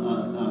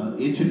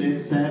internet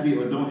savvy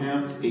or don't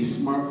have a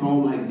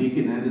smartphone like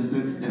Deacon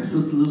Anderson and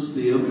Sister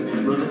Lucille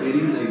and Brother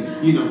Eddie Lakes.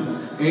 You know,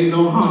 ain't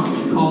no harm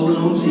in calling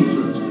on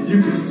Jesus.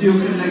 You can still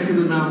connect to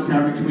the Mount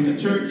Calvary Community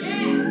Church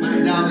by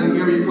dialing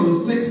area code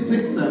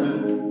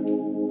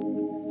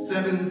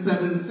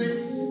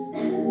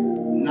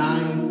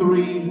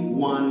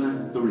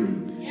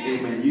 667-776-9313.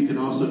 Amen. You can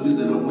also do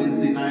that on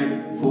Wednesday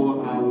night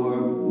for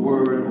our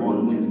Word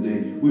on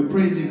Wednesday. We're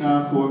praising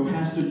God for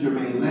Pastor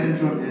Jermaine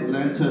Landrum,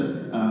 Atlanta,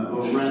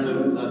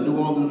 New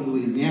Orleans,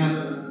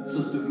 Louisiana,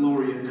 Sister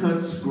Gloria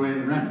Cutts,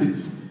 Grand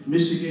Rapids,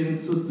 Michigan,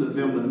 Sister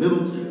Velma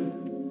Middleton,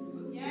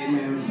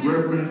 amen,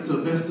 Reverend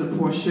Sylvester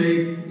Porche,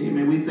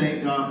 amen. We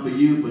thank God for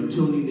you for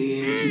tuning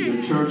in to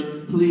your church.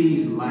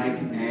 Please like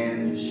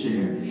and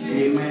share.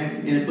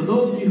 Amen. And for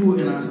those of you who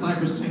are in our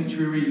cyber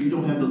sanctuary, you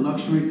don't have the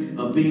luxury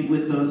of being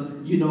with us.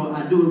 You know,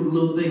 I do a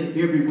little thing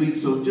every week,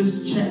 so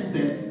just check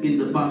that in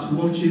the box.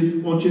 Won't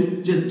you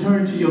just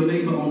turn to your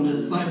neighbor on the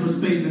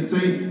cyberspace and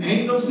say,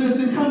 ain't no sense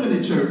in coming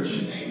to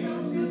church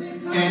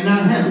and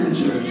not having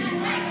church.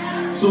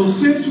 So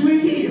since we're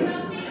here,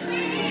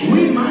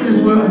 we might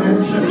as well have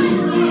church.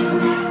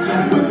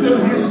 Now put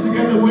them hands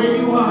together where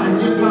you are and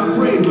give God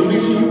praise, but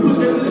make sure you put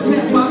them in the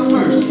chat box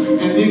first, and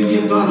then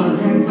give God a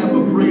hand clap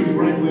of praise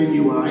right where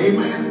you are.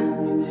 Amen.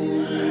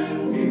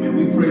 Amen.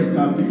 We praise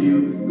God for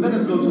you. Let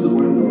us go to the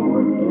word of the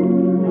Lord.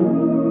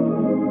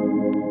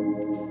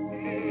 I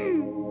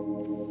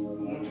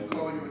want to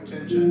call your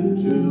attention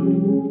to,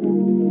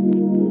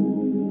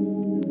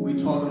 we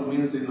taught on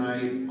Wednesday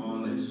night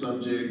on a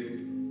subject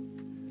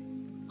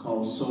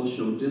called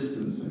social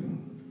distancing.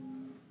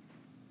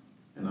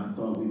 And I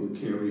thought we would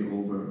carry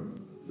over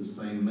the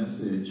same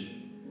message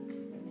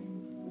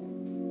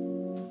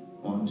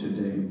on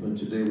today. But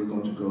today we're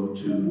going to go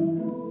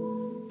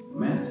to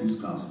Matthew's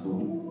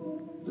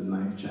Gospel, the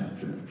 9th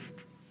chapter.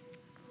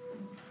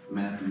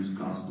 Matthew's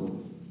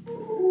Gospel,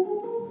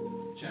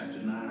 chapter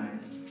 9.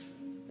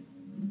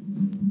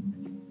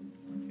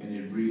 And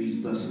it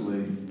reads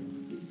thusly.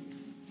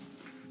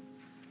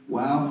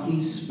 While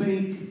he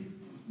spake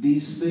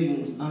these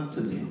things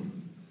unto them,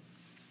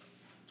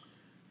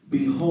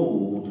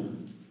 behold,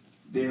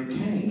 there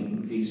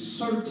came a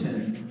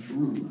certain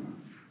ruler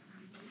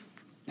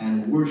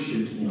and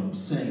worshipped him,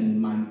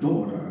 saying, My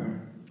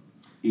daughter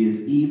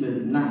is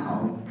even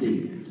now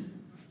dead.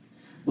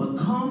 But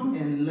come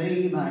and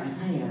lay thy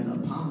hand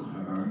upon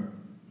her,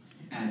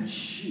 and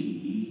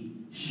she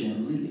shall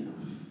live.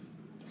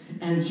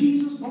 And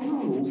Jesus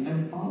arose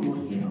and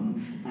followed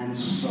him, and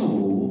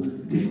so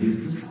did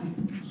his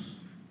disciples.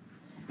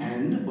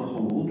 And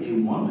behold, a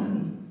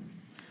woman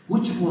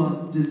which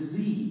was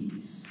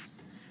diseased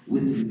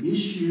with an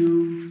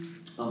issue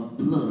of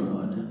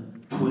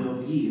blood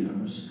 12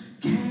 years,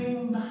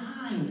 came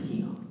behind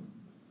him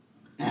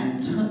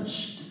and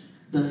touched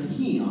the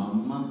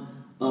hem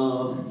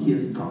of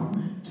his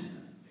garment.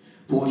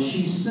 For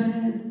she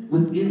said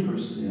within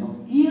herself,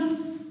 if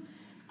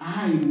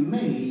I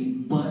may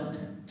but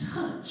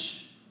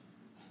touch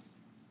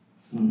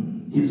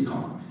his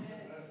garment,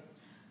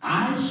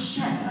 I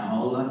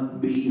shall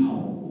be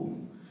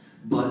whole.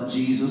 But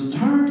Jesus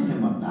turned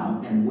him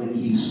about, and when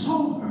he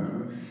saw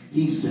her,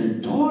 he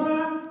said,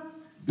 Daughter,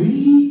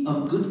 be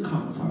of good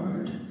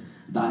comfort.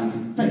 Thy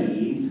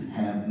faith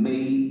hath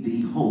made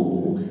thee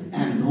whole.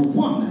 And the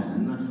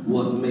woman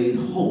was made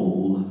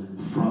whole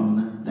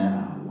from that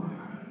hour.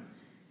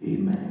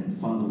 Amen.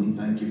 Father, we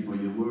thank you for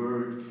your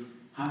word.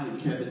 Hide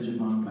Kevin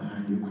Jevon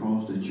behind your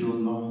cross, that you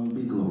alone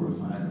be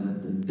glorified, and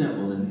let the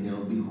devil in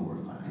hell be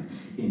horrified.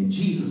 In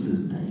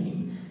Jesus'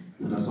 name,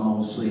 let us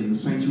all say in the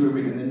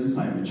sanctuary and in the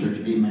cyber church,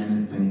 amen,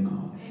 and thank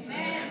God.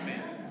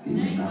 Amen.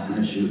 Amen. God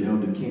bless you,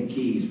 Elder Kent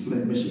Keys,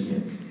 Flint,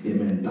 Michigan.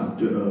 Amen.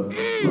 Doctor of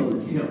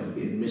Public Health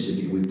in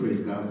Michigan. We praise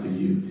God for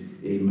you.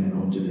 Amen.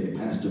 On today,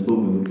 Pastor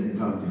Boomer, we thank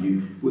God for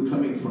you. We're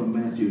coming from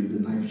Matthew, the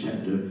 9th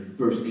chapter,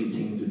 verse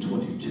 18 to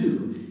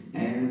 22.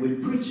 And we're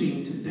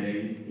preaching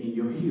today in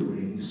your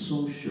hearing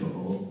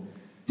social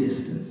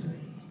distancing.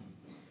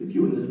 If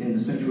you're in the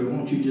sanctuary,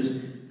 won't you just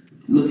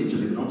look at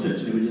your neighbor? Don't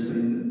touch your neighbor. Just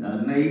say,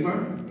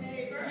 neighbor.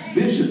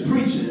 Bishop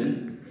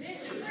preaching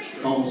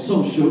on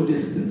social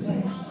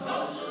distancing.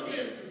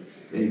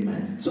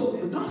 Amen. So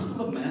the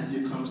Gospel of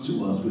Matthew comes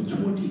to us with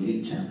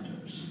 28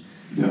 chapters.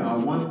 There are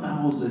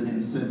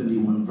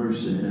 1,071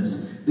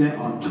 verses. There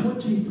are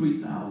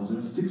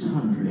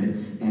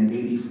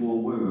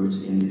 23,684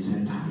 words in its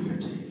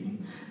entirety.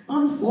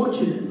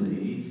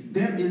 Unfortunately,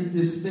 there is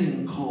this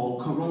thing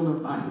called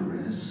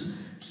coronavirus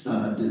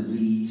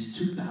disease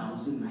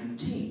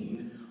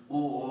 2019,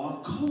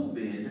 or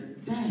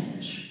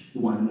COVID-19.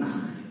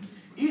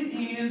 It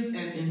is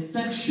an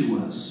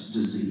infectious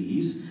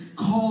disease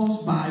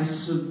caused by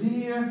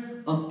severe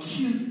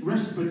acute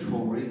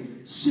respiratory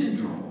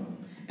syndrome.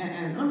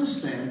 And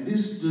understand,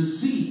 this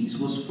disease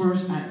was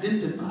first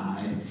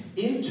identified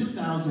in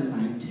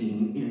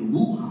 2019 in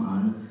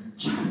Wuhan,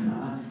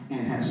 China,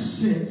 and has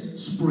since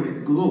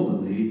spread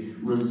globally,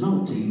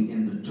 resulting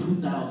in the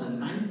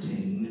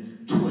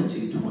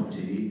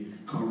 2019-2020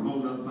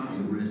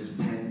 coronavirus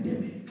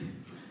pandemic.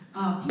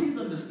 Please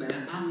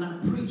understand, I'm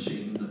not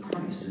preaching the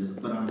crisis,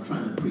 but I'm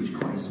trying to preach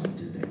Christ on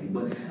today.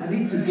 But I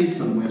need to get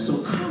somewhere.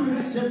 So common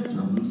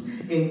symptoms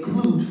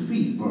include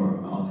fever,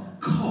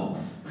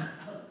 cough,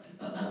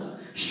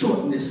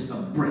 shortness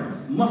of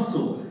breath,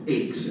 muscle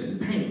aches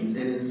and pains,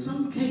 and in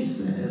some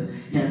cases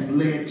has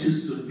led to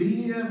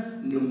severe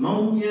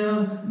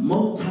pneumonia,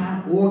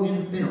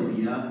 multi-organ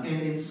failure,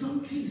 and in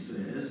some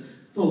cases,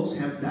 folks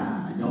have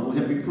died. Y'all will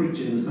have me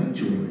preaching in the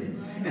sanctuary.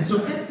 And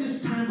so at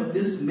this time of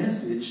this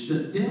message,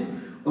 the death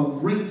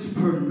of rates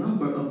per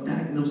number of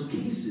diagnoses undiagnosed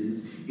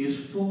cases is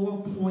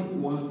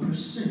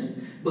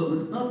 4.1%, but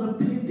with other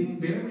pending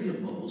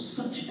variables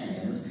such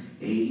as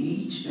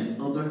age and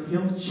other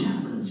health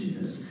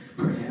challenges,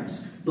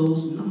 perhaps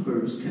those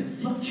numbers can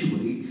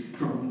fluctuate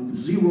from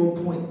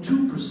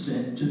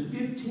 0.2% to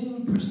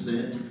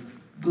 15%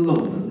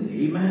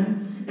 globally.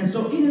 Amen? And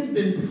so it has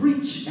been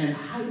preached and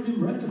highly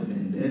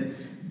recommended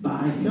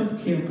by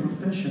healthcare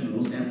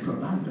professionals and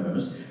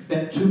providers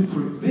that to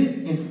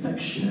prevent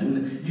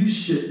infection, you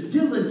should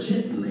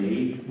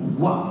diligently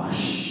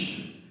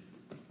wash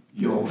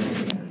your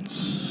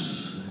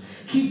hands.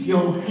 Keep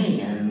your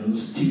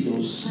hands to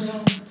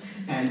yourself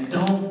and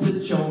don't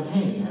put your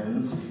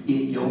hands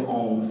in your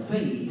own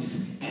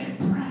face and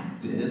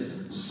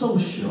practice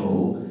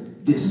social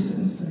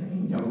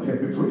distancing. Y'all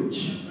help me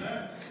preach.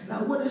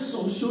 Now, what is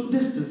social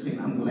distancing?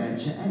 I'm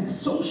glad you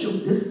asked. Social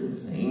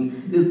distancing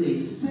is a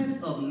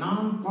set of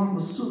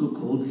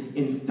non-pharmaceutical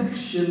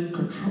infection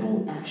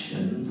control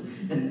actions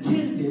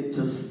intended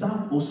to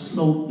stop or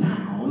slow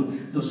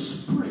down the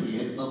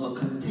spread of a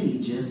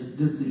contagious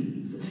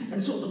disease.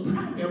 And so the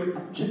primary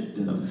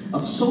objective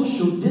of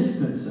social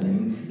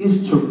distancing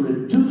is to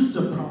reduce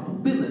the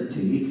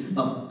probability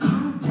of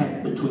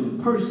contact between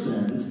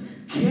persons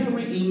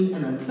carrying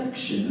an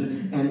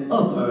infection and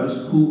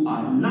others who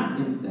are not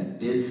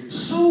infected,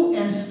 so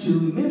as to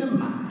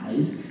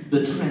minimize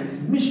the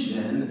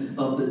transmission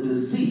of the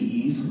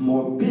disease,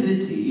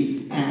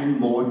 morbidity, and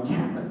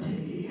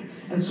mortality.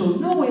 And so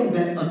knowing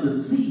that a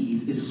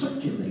disease is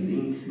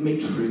circulating may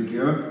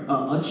trigger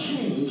a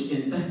change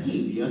in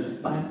behavior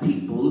by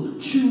people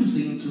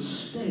choosing to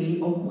stay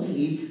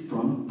away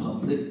from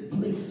public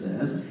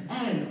places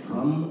and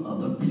from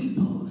other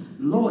people.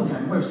 Lord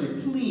have mercy.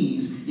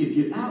 Please, if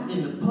you're out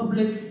in the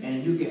public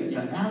and you get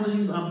your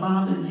allergies are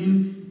bothering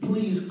you,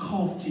 please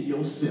cough to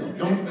yourself.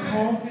 Don't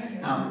cough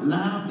out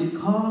loud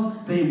because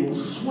they will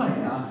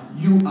swear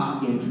you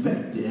are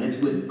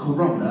infected with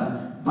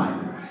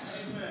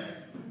coronavirus.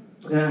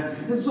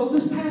 And so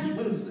this past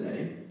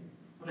Wednesday,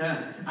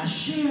 I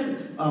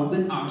shared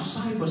with our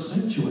cyber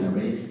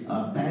sanctuary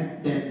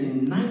back that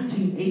in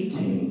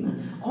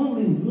 1918,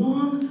 only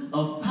 1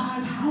 of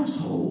 5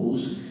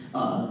 households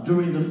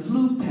during the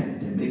flu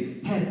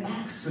pandemic had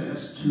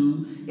access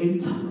to a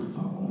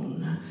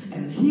telephone.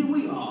 And here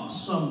we are,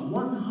 some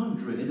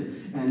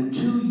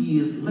 102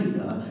 years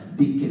later,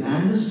 Deacon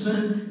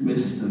Anderson,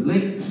 Mr.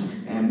 Lakes,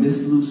 and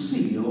Miss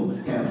Lucille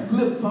have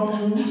flip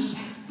phones.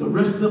 The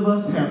rest of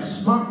us have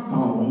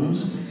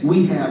smartphones.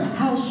 We have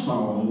house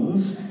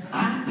phones,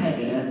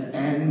 iPads,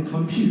 and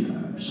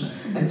computers.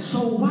 And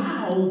so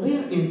while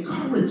they're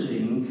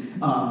encouraging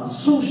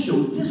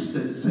social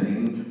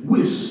distancing,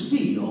 we're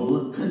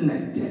still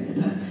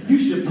connected. You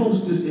should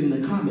post this in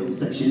the comment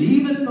section.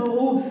 Even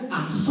though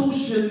I'm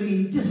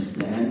socially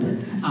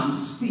distant, I'm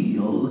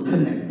still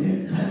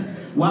connected.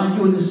 While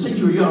you're in the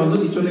sanctuary, y'all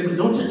look at your neighbor.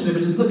 Don't touch your neighbor.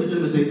 Just look at your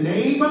neighbor and say,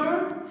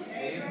 neighbor,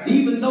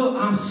 even though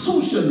I'm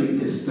socially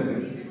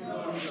distant,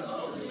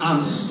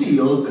 I'm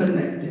still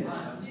connected.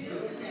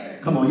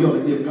 Come on, you ought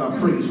to give God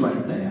praise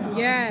right there.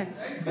 Yes.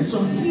 And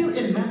so here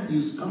in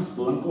Matthew's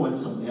gospel, I'm going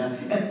somewhere,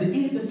 at the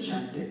end of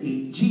chapter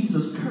 8,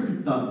 Jesus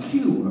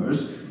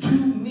cures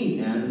 2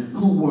 men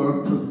who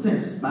were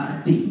possessed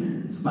by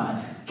demons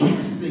by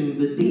casting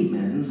the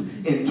demons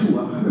into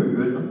a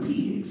herd of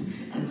pigs.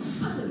 And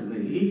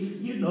suddenly,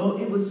 you know,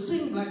 it would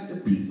seem like the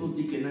people,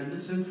 Deacon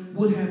Anderson,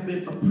 would have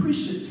been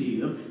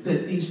appreciative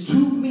that these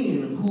 2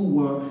 men who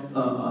were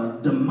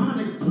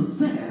demonic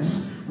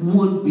possessed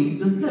would be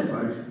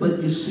delivered.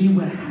 But you see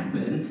what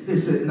happened? They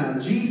said, now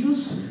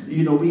Jesus,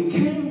 you know, we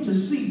came to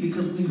see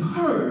because we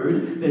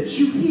heard that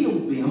you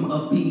healed them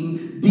of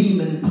being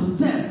demon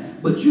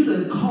possessed, but you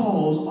done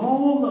caused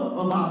all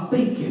of our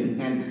bacon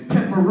and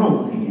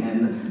pepperoni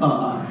and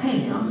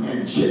ham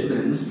and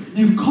chitlins.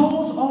 You've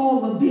caused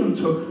all of them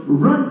to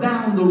run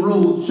down the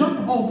road,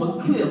 jump off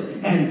a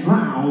cliff, and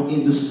drown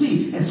in the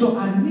sea. And so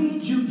I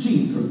need you,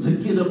 Jesus, to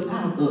get up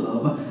out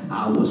of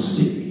our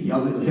city.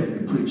 Y'all going to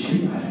help me preach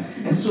here.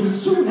 And so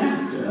soon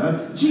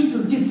after,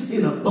 Jesus gets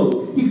in a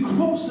boat. He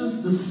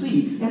crosses the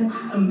sea. And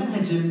I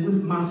imagine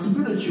with my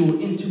spiritual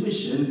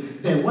intuition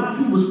that while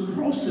he was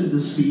crossing the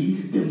sea,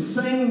 them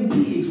same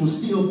pigs were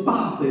still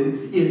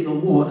bobbing in the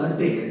water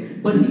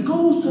dead. But he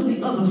goes to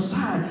the other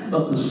side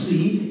of the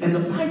sea, and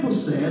the Bible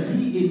says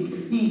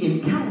he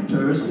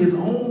encounters his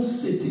own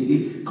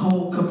city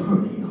called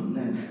Capernaum.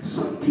 And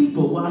some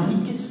people, while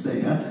he gets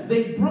there,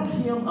 they brought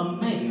him a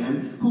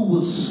man who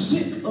was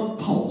sick of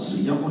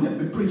palsy. Y'all gonna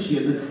help me preach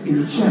here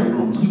in the chat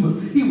rooms.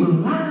 He was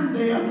lying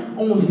there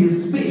on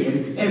his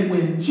bed, and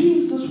when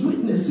Jesus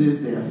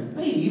witnesses their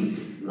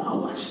faith,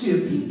 now watch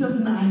this, he does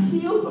not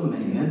heal the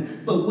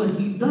man, but what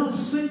he does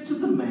say to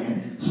the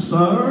man,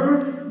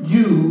 sir,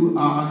 you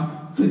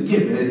are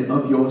forgiven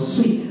of your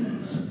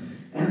sins.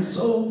 And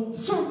so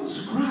certain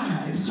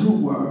scribes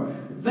who were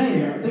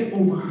there, they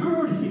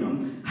overheard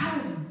him. How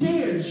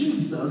dare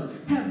Jesus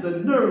have the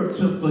nerve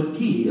to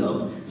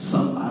forgive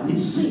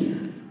somebody's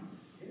sin?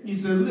 He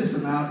said,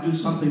 listen, I'll do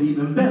something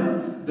even better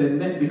than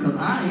that, because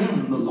I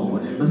am the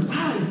Lord, and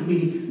besides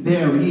me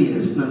there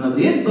is none other.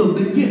 In the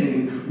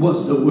beginning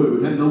was the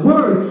Word, and the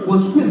Word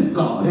was with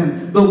God,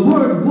 and the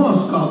Word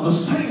was God. The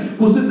same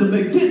was in the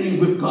beginning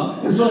with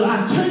God. And so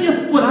I tell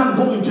you what I'm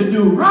going to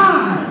do.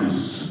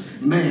 Rise,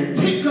 man,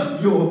 take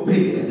up your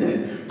bed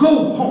and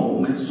go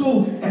home.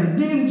 And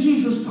then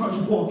Jesus starts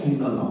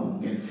walking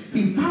along, and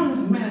he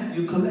finds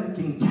Matthew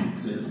collecting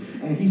taxes,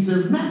 and he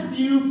says,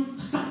 Matthew,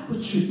 stop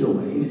what you're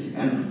doing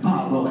and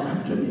follow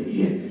after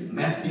me. And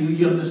Matthew,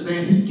 you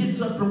understand, he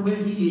gets up from where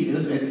he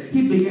is and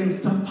he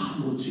begins to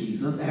follow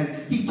Jesus,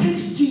 and he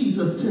takes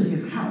Jesus to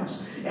his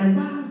house. And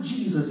while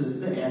Jesus is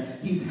there,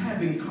 he's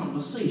having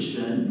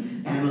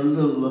conversation and a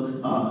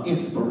little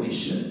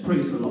inspiration.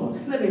 Praise the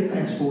Lord. Let me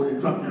fast forward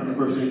and drop down to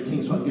verse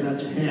 18 so I get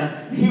out your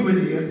hair. Here it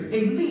is.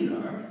 A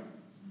leader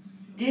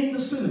in the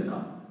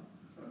synagogue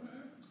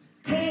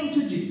came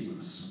to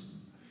Jesus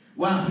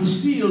while he's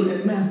still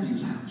at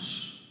Matthew's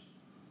house,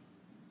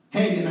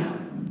 hanging out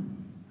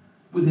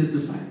with his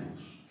disciples,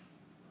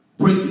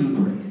 breaking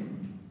bread.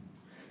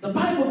 The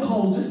Bible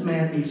calls this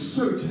man a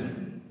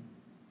certain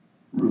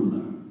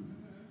ruler,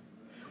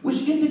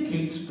 which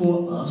indicates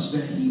for us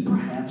that he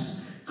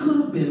perhaps could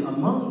have been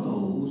among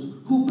those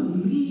who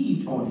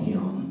believed on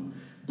him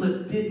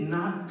but did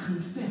not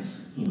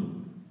confess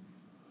him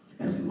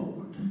as Lord.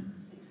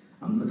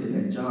 I'm looking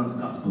at John's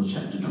Gospel,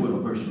 chapter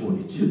 12, verse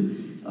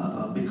 42,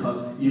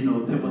 because, you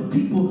know, there were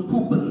people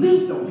who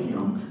believed on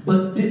him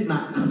but did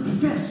not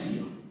confess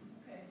him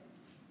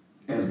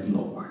as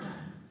Lord,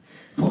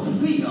 for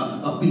fear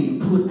of being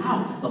put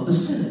out of the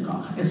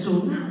synagogue. And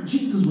so now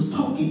Jesus was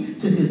talking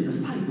to his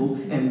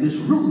disciples, and this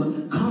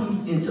ruler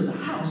comes into the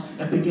house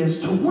and begins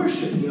to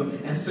worship him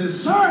and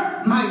says,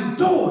 Sir, my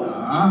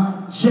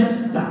daughter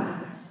just died.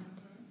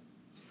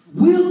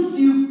 Will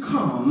you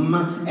come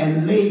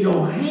and lay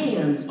your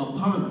hands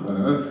upon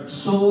her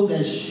so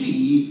that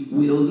she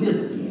will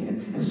live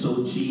again? And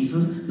so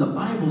Jesus, the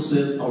Bible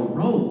says,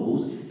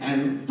 arose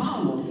and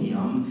followed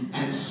him,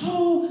 and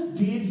so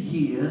did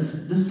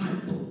his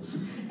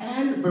disciples.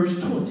 And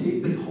verse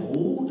 20,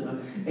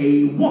 behold,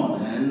 a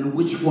woman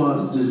which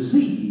was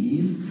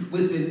diseased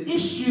with an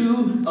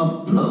issue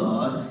of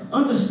blood.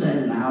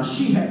 Understand now,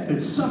 she had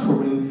been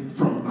suffering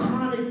from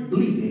chronic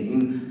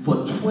bleeding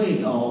for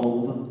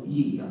 12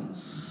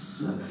 years.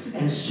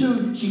 And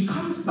she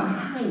comes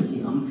behind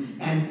him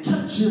and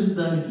touches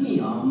the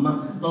hem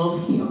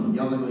of him.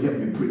 Y'all are going to help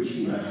me preach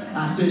here.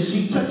 I said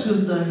she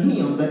touches the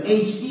hem, the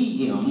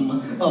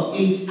H-E-M of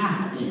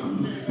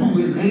H-I-M, who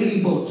is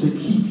able to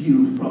keep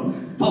you from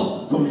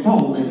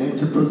falling and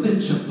to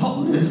present your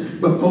faultless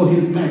before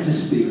his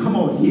majesty. Come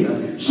on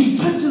here. She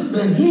touches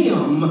the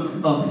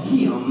hem of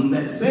him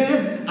that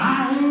said,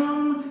 I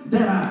am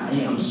that I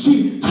am.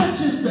 She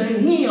touches the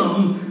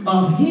hem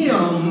of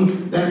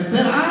him that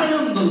said, I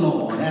am the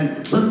Lord, and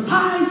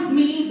besides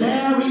me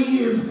there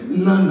is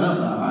none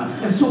other.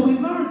 And so we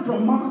learn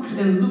from Mark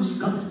and Luke's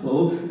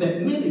gospel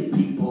that many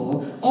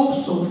people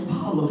also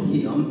followed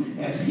him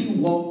as he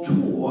walked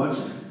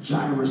towards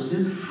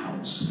Jairus'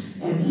 house.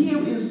 And here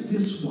is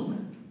this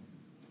woman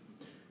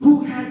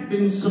who had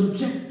been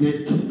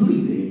subjected to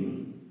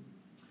bleeding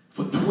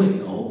for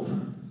 12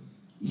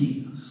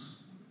 years.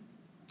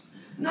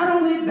 Not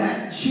only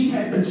that, she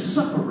had been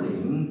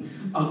suffering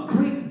a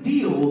great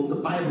deal, the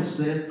Bible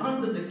says,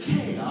 under the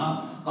care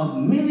of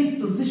many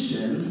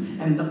physicians,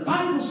 and the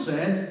Bible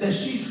said that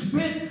she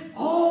spent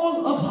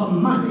all of her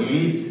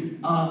money,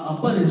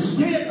 but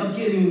instead of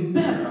getting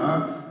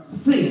better,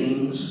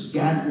 things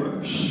got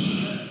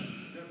worse.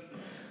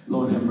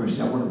 Lord have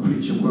mercy, I want to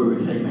preach a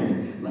word,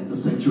 amen, like the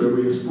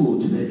sanctuary is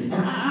full today. And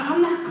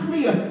I'm not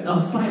clear,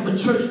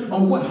 Cyber Church,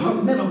 on what her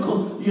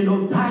medical,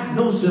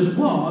 diagnosis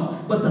was,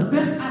 but the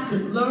best I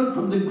could learn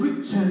from the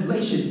Greek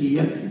translation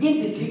here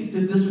indicates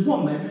that this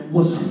woman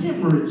was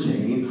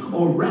hemorrhaging,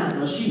 or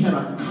rather, she had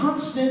a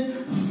constant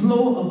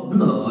flow of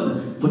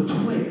blood for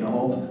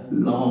 12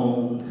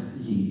 long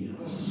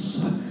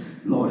years.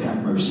 Lord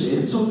have mercy.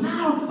 And so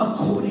now,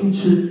 according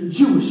to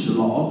Jewish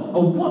law,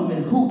 a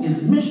woman who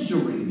is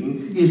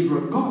menstruating is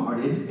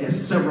regarded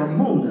as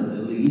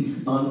ceremonially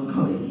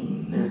unclean.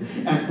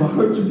 And for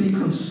her to be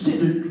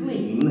considered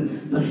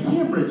clean, the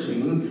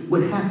hemorrhaging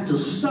would have to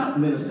stop,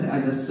 Minister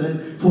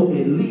Anderson, for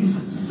at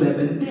least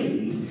 7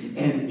 days.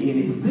 And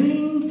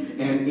anything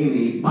and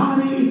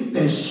anybody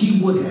that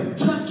she would have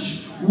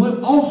touched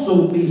would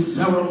also be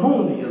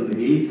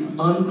ceremonially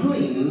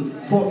unclean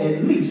for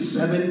at least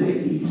 7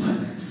 days.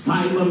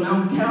 Cyber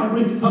Mount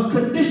Calvary, her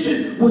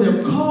condition would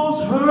have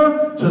caused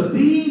her to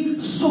be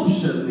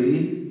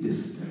socially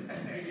distant.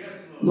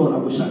 Lord, I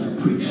wish I could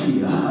preach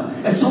here.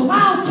 And so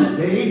while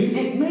today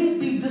it may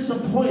be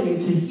disappointing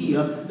to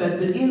hear that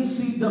the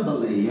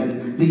NCAA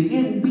and the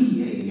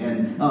NBA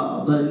and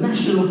the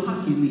National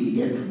Hockey League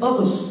and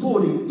other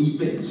sporting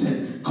events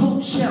and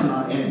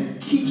Coachella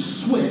and Keith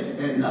Sweat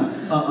and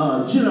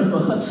Jennifer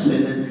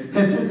Hudson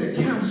have had to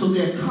cancel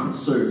their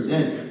concerts,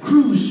 and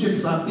cruise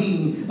ships are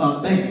being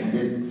banned,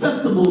 and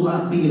festivals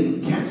are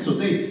being canceled.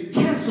 They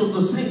canceled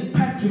the St.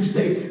 Patrick's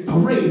Day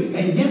parade,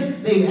 and yes,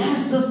 they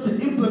asked us to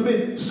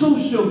implement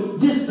social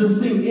distancing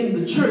distancing in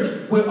the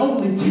church where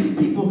only 10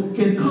 people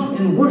can come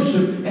and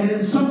worship, and in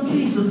some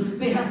cases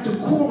they have to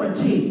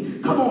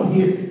quarantine. Come on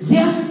here.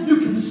 Yes, you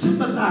can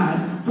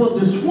sympathize for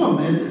this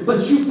woman,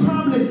 but you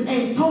probably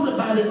ain't thought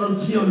about it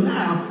until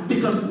now,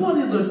 because what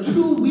is a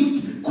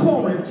 2-week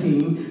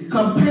quarantine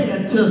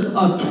compared to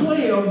a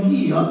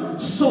 12-year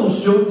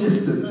social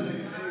distance?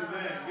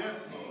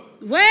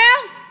 Well,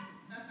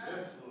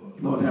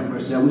 Lord have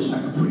mercy, I wish I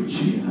could preach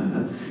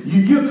here.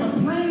 You're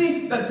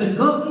complaining that the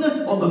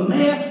governor or the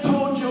mayor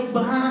told you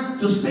behind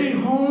to stay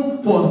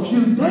home for a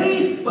few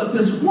days, but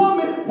this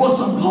woman was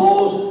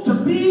supposed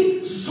to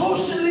be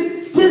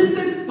socially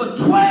distant for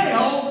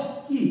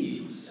 12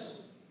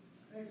 years.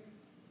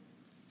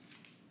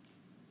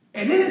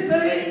 And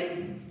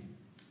anything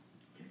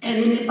and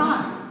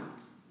anybody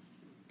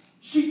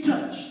she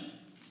touched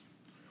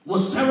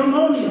was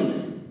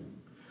ceremonially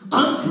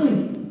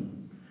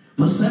unclean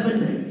for 7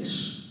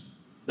 days.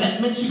 That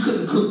meant she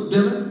couldn't cook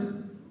dinner.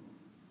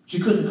 She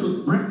couldn't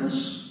cook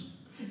breakfast.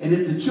 And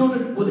if the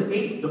children would have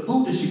ate the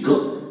food that she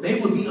cooked, they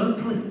would be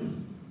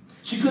unclean.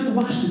 She couldn't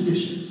wash the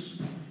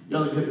dishes.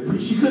 Y'all get me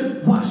preach. She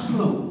couldn't wash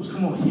clothes.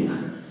 Come on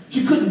here.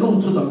 She couldn't go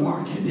to the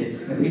market.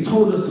 And they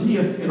told us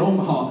here in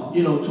Omaha,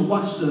 to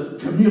watch the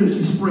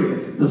community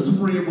spread. The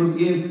spread was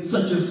in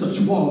such and such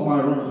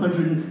Walmart on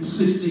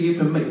 168th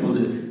and Maple.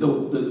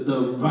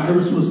 The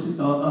virus was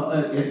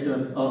at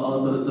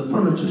the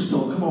furniture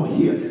store. Come on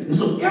here. And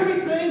so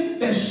everything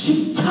that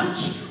she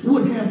touched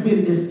would have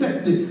been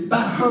infected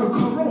by her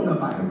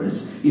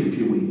coronavirus, if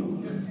you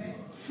will.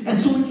 And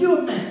so you're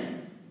a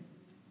man.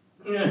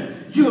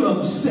 You're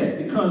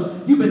upset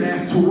because you've been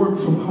asked to work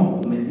from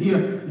home, and here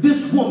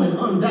this woman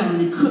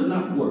undoubtedly could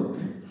not work,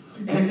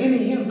 and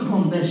any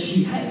income that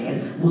she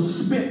had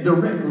was spent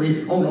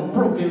directly on a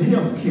broken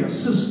healthcare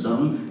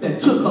system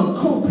that took her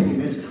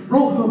co-payments,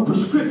 wrote her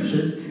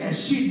prescriptions, and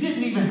she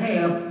didn't even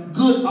have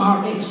good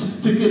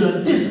RX to get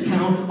a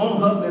discount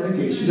on her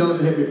medication. Y'all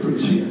let me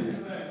preach here.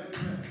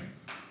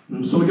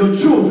 And so your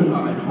children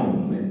are at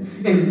home,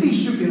 and at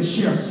least you can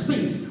share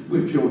space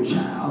with your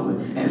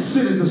child and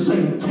sit at the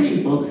same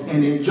table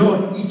and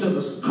enjoy each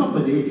other's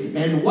company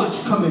and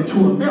watch Coming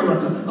to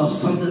America or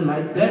something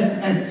like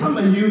that. And some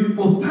of you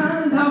will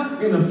find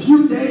out in a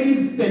few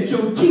days that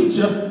your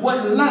teacher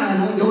wasn't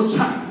lying on your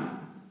child.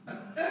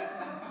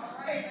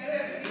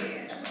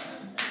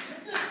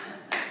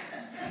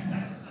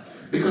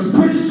 Because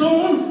pretty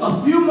soon,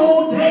 a few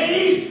more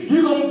days,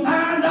 you're going to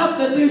find out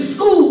that the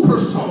school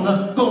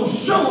persona going to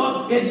show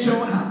up at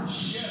your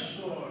house. Yes,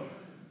 Lord.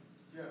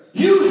 Yes.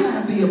 You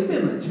have the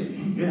ability,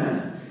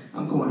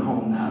 I'm going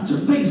home now, to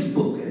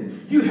Facebook,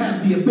 and you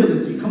have the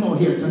ability, come on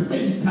here, to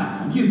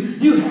FaceTime.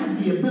 You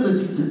have the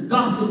ability to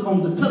gossip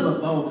on the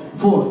telephone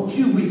for a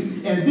few weeks.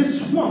 And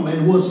this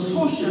woman was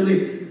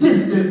socially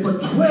distant for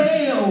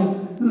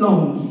 12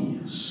 long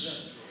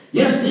years.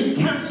 Yes, they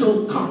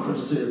canceled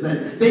conferences,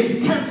 and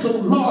they've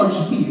canceled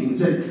large meetings,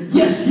 and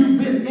yes, you've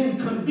been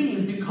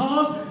inconvenienced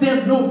because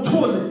there's no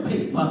toilet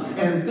paper,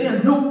 and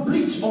there's no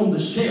bleach on the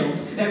shelves,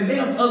 and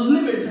there's a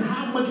limit to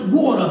how much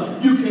water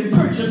you can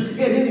purchase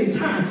at any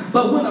time.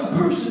 But when a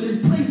person is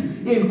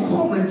placed in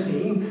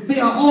quarantine, they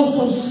are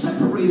also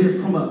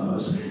separated from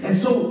others. And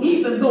so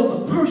even though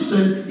the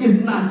person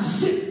is not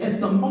sick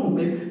at the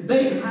moment,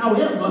 they,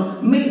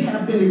 however, may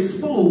have been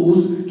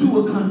exposed to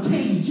a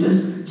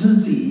contagious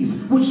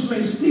disease, which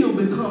may still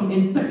become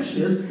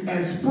infectious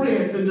and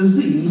spread the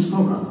disease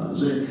for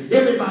others. And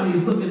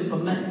everybody's looking for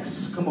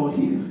masks. Come on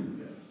here.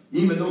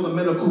 Even though the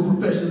medical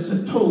professions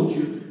have told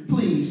you,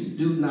 please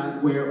do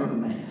not wear a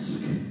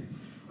mask.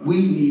 We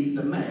need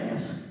the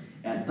mask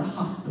at the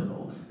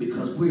hospital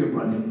because we're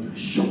running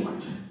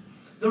short.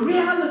 The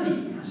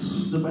reality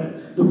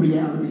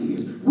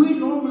is, we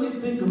normally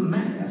think of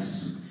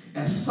masks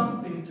as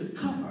something to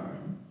cover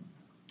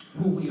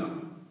who we are.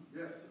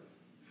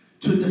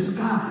 To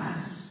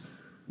disguise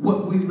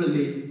what we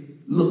really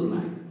look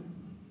like.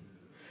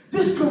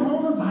 This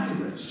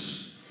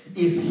coronavirus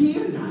is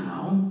here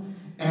now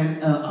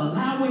and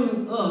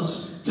allowing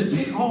us to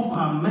take off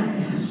our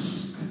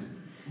mask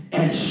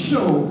and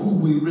show who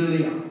we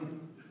really are.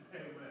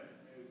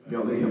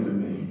 Y'all, they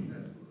helping me.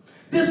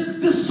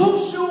 This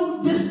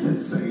social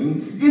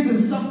distancing isn't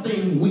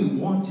something we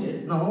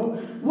wanted. No.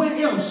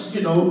 Where else,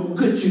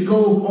 could you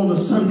go on a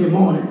Sunday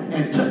morning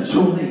and touch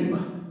your neighbor?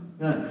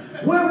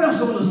 Where else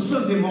on a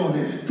Sunday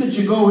morning could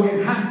you go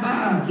and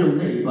high-five your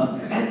neighbor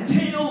and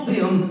tell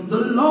them the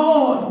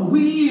Lord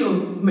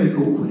will make a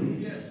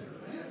way?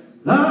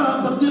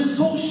 But this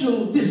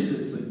social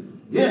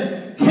distancing,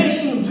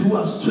 came to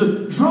us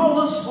to draw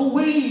us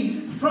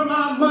away from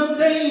our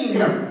mundane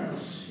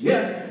errands,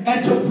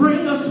 and to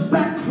bring us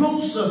back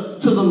closer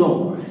to the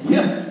Lord.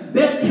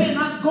 There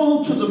cannot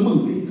go to the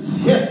movies.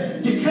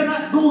 You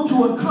cannot go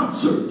to a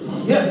concert.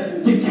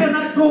 You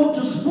cannot go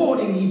to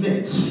sporting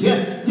events.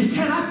 You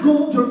cannot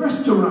go to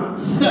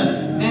restaurants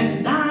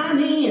and dine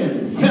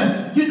in.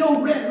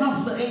 Red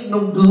Lobster ain't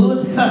no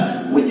good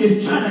when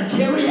you're trying to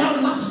carry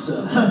out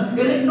lobster.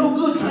 It ain't no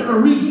good trying to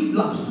reheat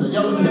lobster.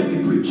 Y'all let me help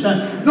you preach.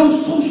 No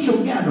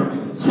social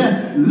gatherings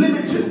burdens,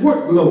 limited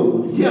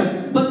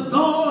workload. But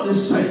God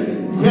is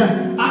saying,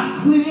 I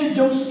cleared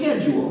your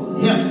schedule.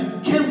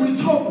 Can we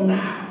talk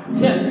now?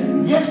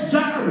 Yes,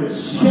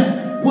 Jairus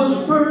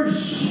was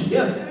first,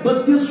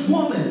 but this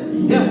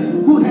woman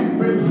who had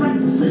been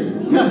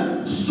practicing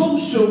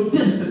social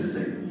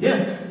distancing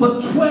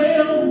for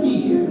 12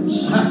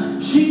 years,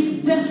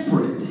 she's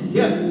desperate,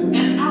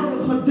 and out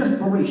of her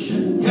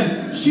desperation,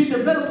 she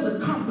develops a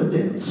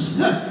confidence.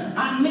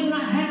 I may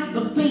not have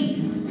the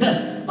faith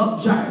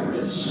of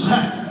Jairus.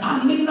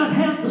 I may not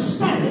have the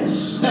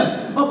status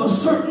of a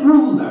certain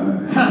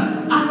ruler.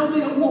 I know they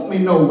don't want me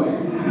nowhere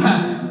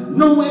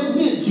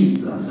near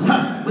Jesus.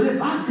 But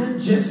if I could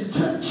just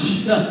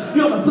touch, you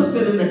ought to put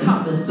that in the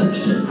comment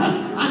section.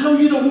 I know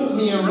you don't want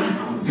me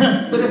around,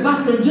 but if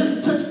I could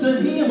just touch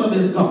the hem of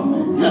his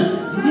garment,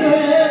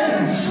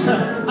 yes,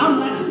 I'm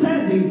not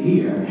standing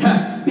here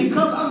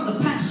because I'm the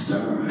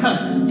pastor.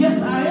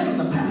 Yes, I am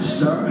the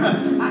pastor.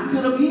 I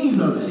could have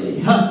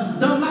easily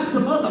done like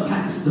some other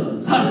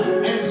pastors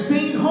and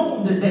stayed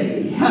home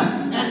today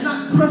and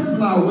not pressed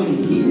my way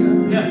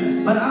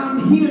here. But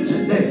I'm here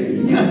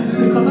today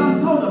because I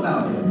thought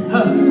about it.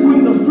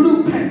 When the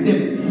flu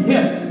pandemic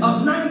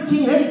of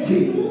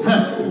 1918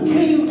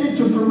 came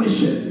into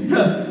fruition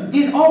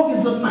in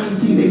August of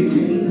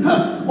 1918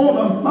 on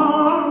a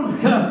farm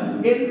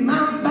in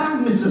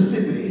Mount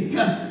Mississippi,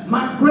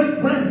 my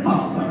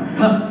great-grandfather,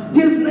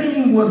 his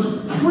name was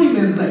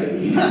Freeman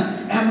Lay,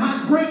 and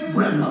my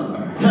great-grandmother,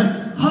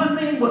 her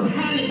name was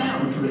Hattie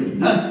Boundary.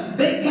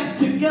 They got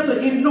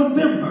together in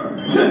November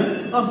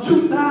of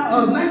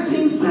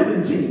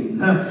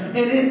 1917, and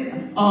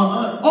in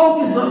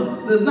August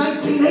of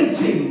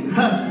 1918,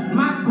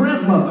 my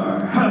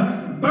grandmother,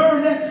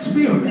 Burnett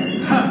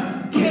Spearman,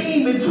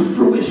 came into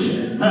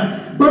fruition.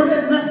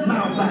 Burnett left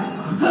Mount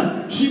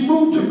Bow. She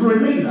moved to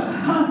Grenada.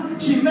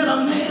 She met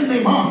a man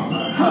named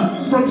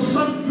Arthur from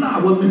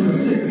Sunflower,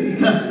 Mississippi.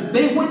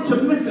 They went to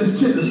Memphis,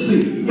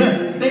 Tennessee.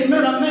 They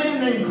met a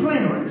man named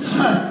Clarence,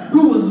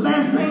 who was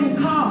last name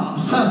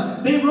Cobbs.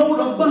 They rode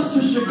a bus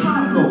to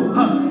Chicago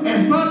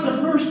and started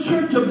the first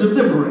church of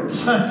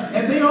deliverance.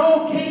 And they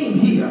all came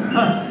here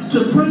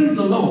to praise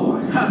the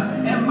Lord.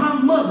 And my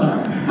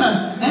mother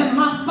and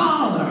my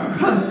father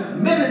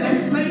met in that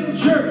same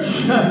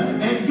church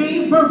and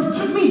gave birth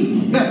to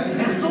me.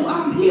 And so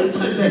I'm here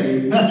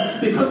today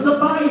because the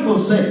Bible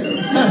says,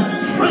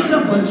 train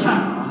up a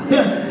child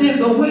in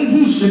the way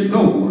he should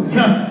go.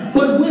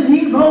 But when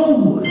he's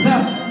old,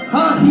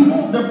 he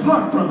won't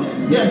depart from it.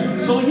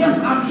 So yes,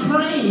 I'm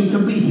trained to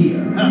be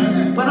here,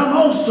 but I'm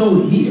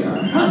also here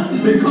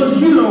because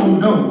you don't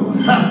know,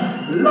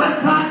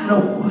 like I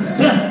know,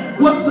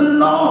 what the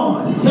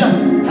Lord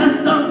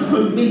has done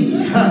for me.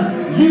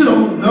 You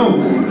don't know,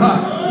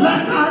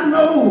 like I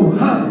know,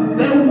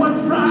 that one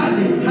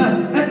Friday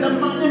at the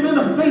Monument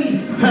of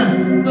Faith,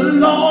 the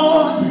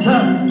Lord,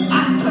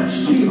 I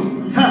touched him.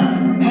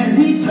 And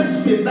he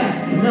touched me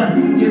back.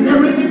 Is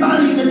there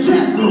anybody in the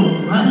chat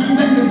room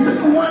that can say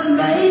one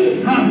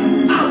day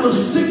I was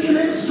sinking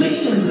in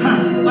sin,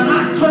 but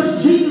I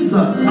touched Jesus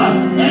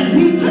and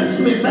he touched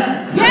me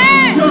back?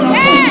 Yes, you're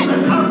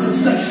in the comment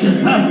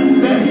section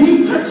that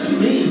he touched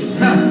me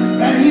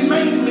and he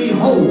made me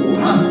whole.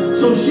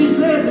 So she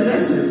says in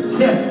essence,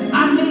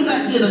 I may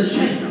not get a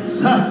chance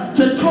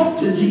to talk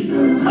to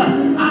Jesus.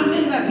 I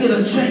may not get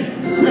a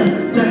chance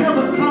to have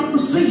a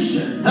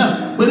conversation,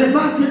 but if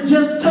I could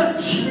just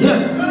touch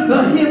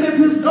the hem of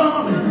his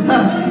garment,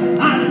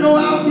 I know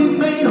I'll be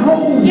made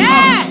whole.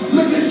 Yes.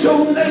 Look at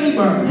your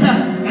neighbor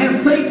and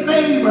say,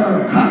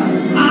 neighbor,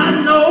 I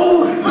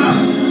know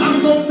I'm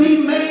going to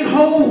be made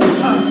whole.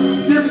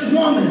 This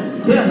woman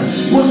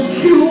was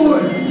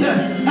cured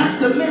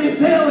after many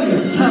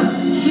failures.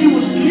 She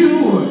was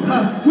cured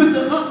with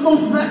the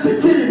utmost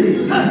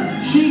rapidity.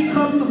 She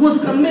was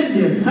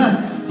commended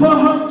for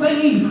her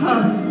faith.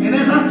 And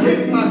as I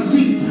take my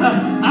seat,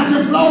 I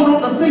just logged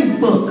on to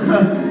Facebook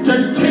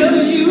to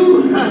tell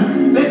you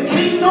that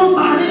can't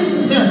nobody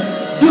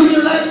do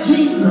you like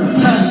Jesus.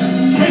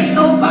 Can't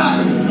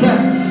nobody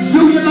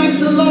do you like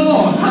the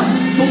Lord.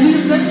 So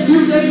these next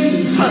few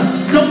days,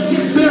 don't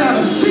get bent out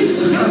of shape.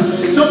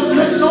 Don't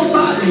let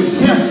nobody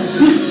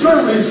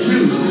discourage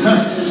you.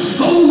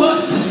 So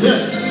what?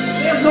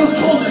 There's no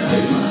toilet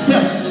paper.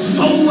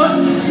 So what?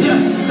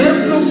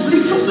 There's no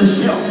bleach on the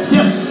shelf.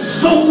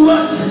 So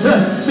what?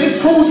 They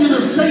told you to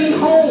stay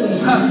home.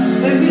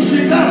 At least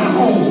you got a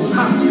home.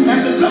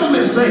 And the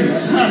government said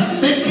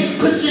they can't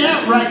put you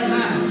out right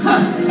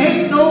now.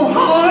 Ain't no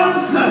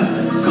harm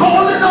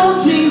calling on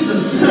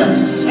Jesus.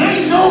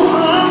 Ain't no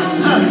harm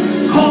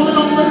calling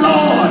on the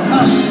Lord.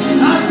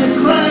 I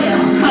declare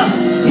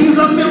he's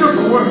a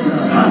miracle worker.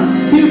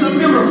 He's a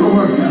miracle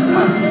worker.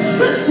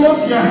 Stretch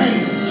forth your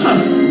hands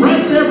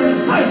right there in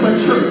Cyber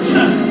Church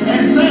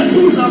and say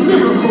he's a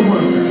miracle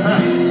worker.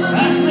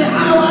 Ask me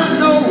how I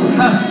know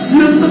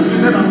you're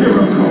looking at a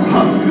miracle.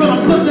 You're going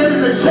to put that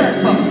in the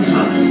chat box.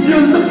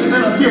 You're looking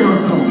at a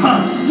miracle.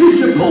 You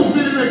should post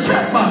it in the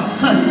chat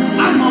box.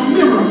 I'm a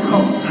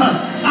miracle.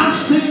 I've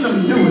seen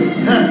them do it.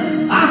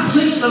 I've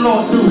seen the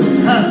Lord do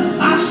it.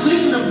 I've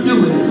seen them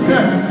do it.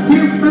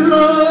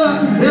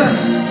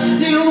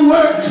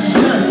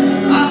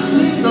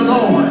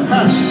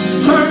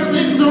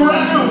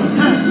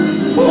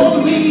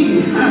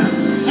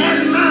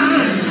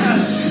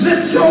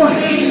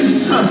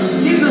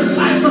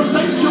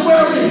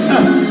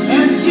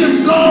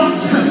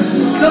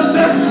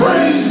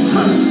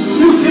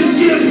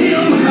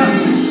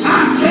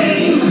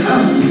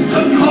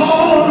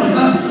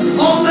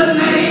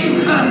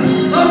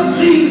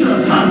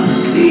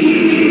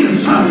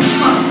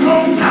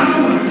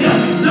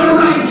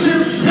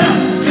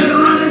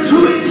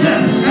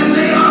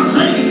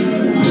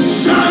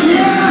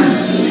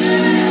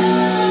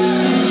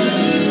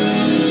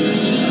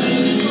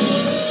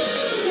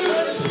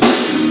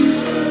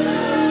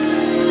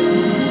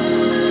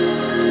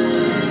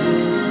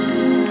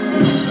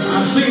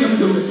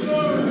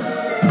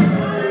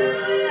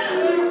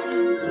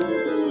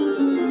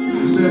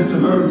 says to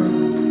her,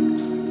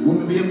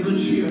 woman, be of good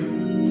cheer.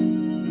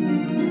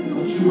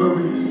 Don't you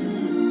worry.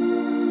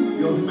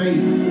 Your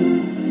faith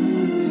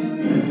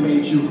has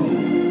made you whole.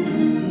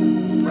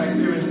 Right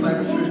there in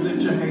Cyber Church,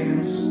 lift your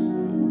hands.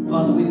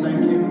 Father, we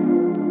thank you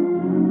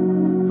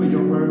for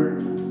your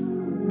word.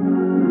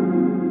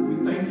 We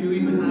thank you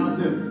even now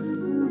that,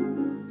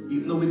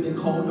 even though we've been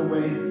called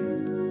away,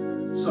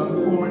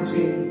 some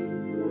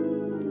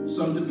quarantined,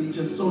 some to be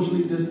just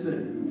socially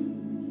distant,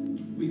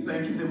 we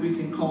thank you that we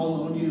can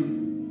call on you.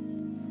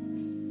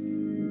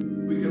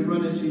 We can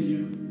run into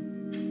you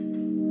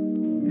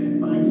and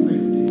find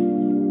safety.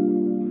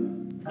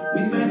 We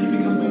thank you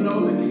because we know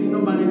that can't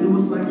nobody do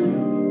us like you.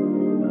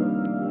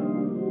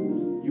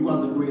 You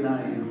are the great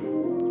I am.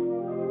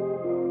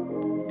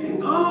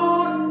 And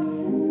God,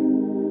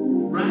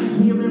 right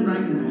here and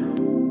right now,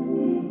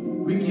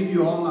 we give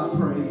you all our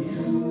praise.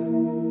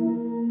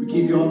 We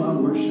give you all our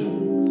worship.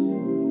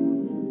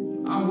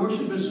 Our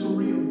worship is for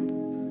real.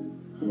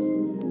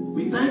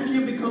 We thank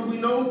you because we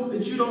know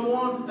that you don't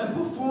want a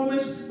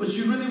performance, but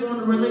you really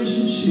want a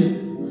relationship.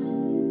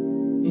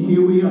 And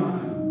here we are.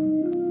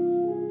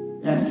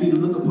 Ask you to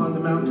look upon the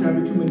Mount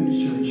Calvary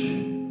Community Church.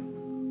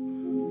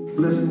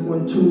 Bless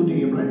everyone tuned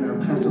in right now.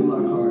 Pastor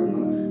Lockhart,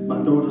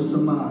 my daughter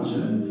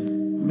Samaja,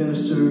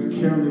 Minister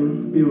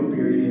Carolyn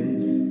Bilberry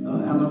in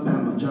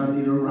Alabama,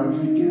 Johnita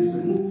Rodriguez,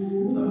 and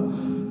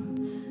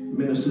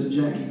Minister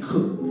Jackie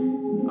Cook,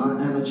 Aunt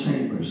Anna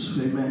Chambers.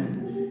 Amen.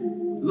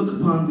 Look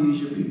upon these,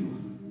 your people,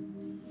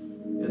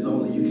 as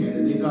only you can.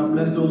 And then God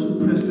bless those who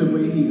press their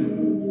way here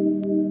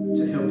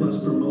to help us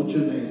promote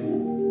your name.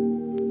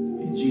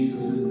 In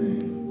Jesus' name.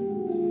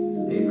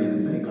 Amen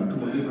and thank God.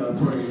 Come on, give God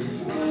praise.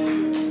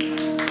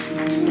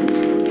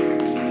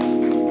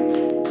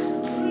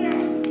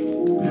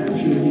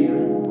 Perhaps you're here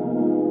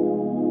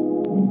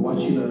or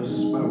watching us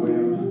by way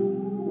of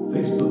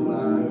Facebook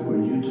Live or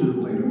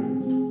YouTube later.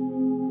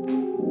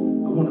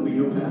 I want to be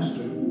your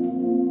pastor. I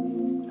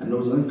know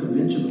it's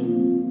unconventional.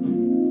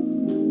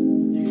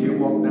 You can't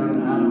walk down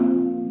the aisle,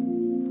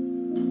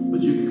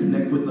 but you can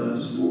connect with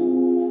us.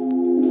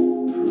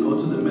 Go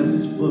to the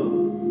message book.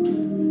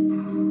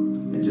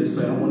 Just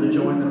say, I want to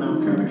join the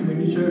Mount Calvary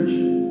Community Church.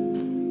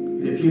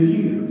 And if you're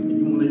here and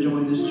you want to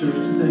join this church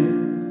today,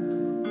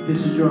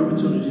 this is your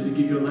opportunity to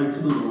give your life to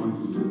the Lord.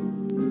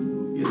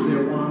 Is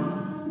there one?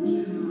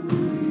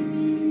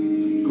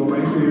 Go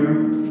right there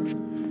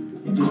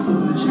and just put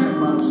in the chat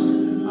box,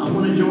 I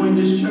want to join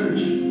this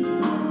church.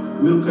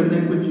 We'll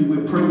connect with you.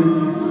 We'll pray with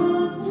you.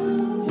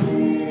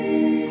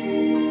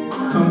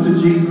 Come to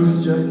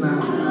Jesus just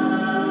now.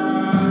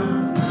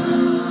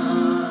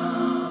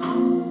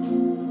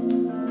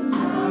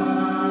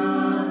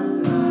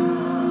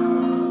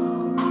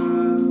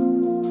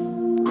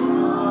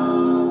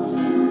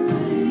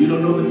 You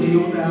don't know the day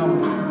or the hour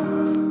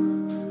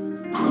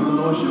when the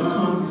Lord shall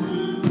come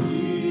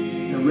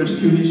and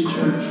rescue his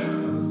church.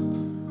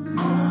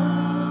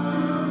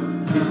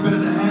 It's better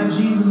to have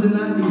Jesus and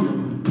not need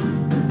him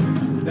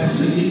than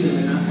to need him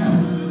and not have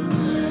him.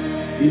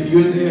 If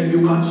you're there and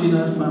you're watching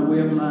us by way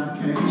of live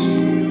cast,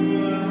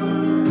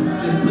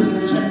 just put in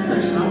the chat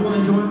section, I want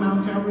to join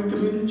Mount Calvary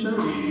Community Church.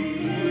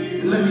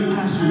 And let me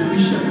pastor you, let me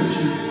shepherd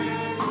you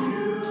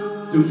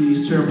through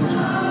these terrible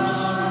times.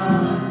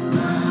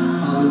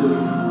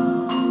 Hallelujah.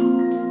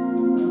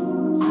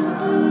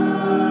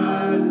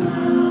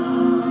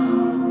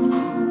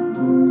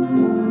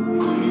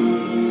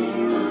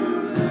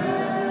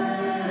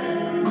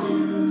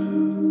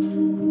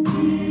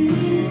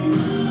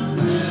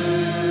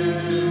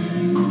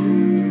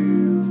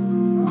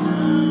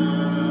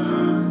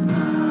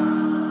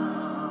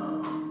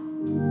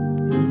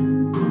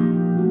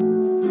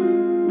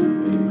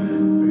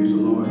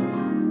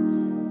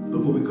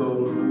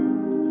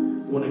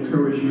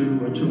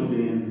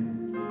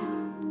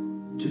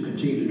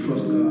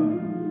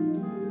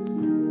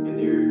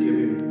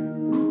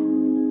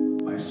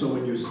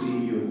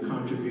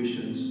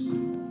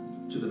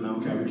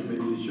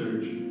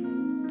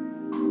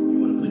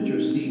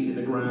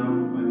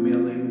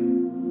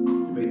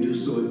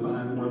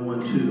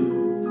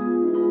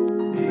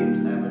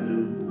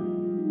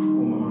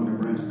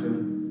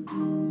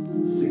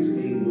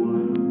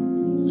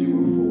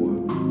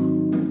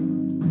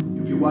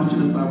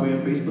 Watching us by way of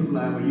Facebook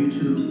Live or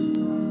YouTube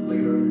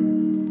later, I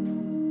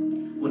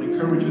want to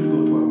encourage you to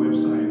go to our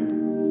website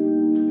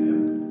at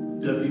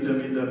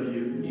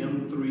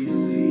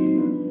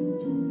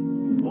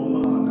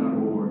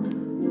www.m3comaha.org.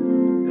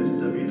 That's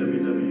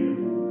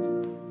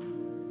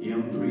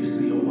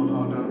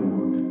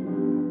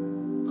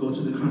www.m3comaha.org. Go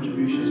to the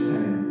contributions tab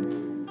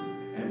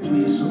and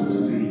please sow a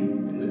seed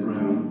in the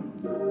ground.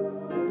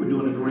 We're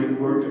doing a great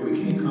work and we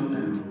can't come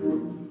down,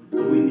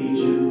 but we need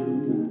you.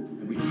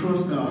 We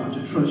trust God to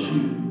trust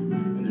you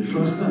and to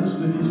trust us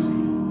with your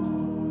seed.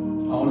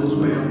 All is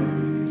well.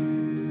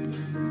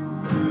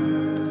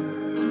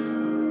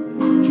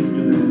 Would you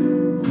do that?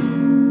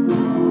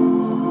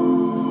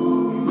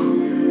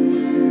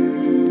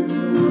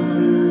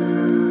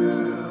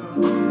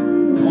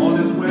 All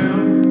is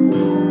well.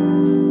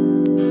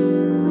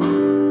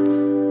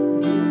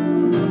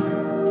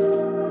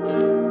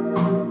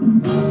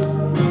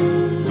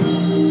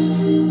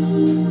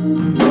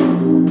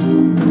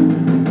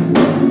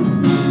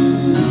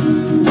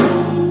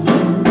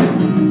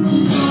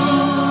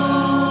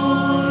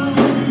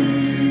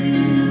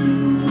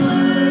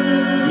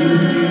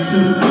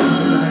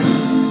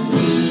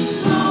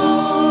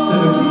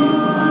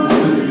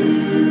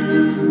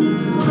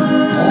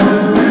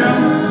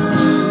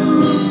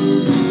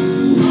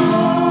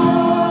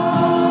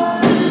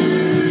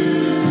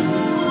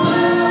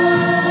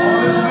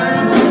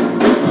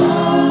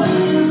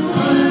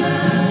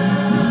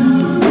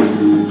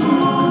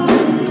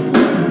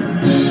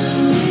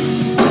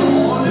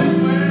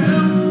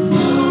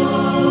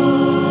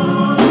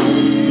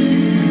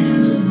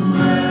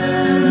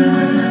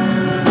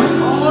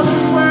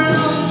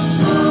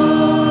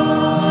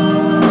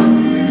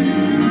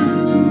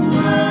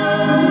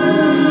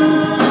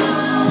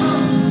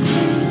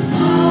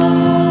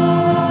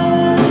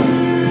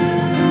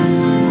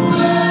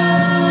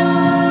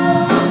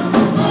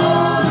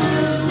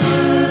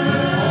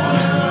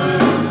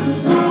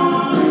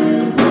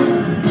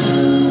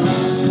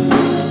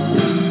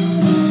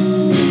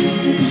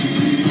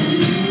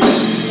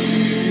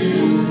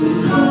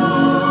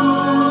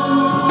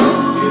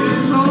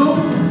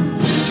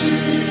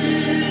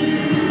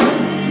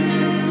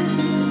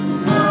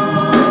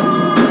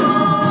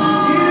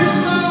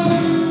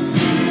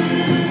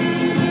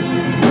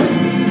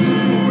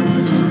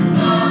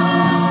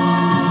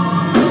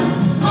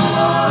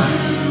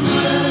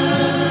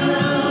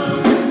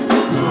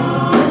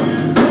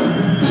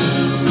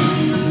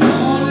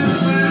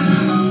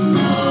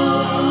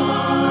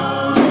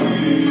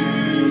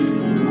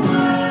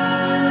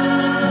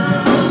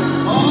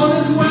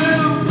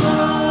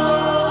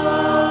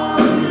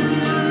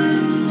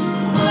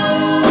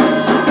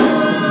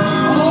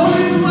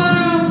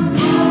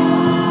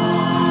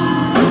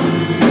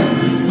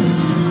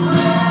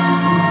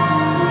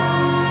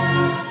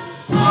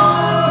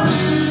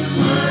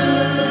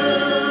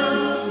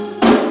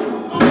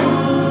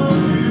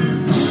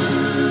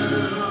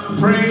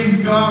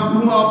 Praise God.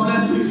 Who are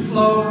blessing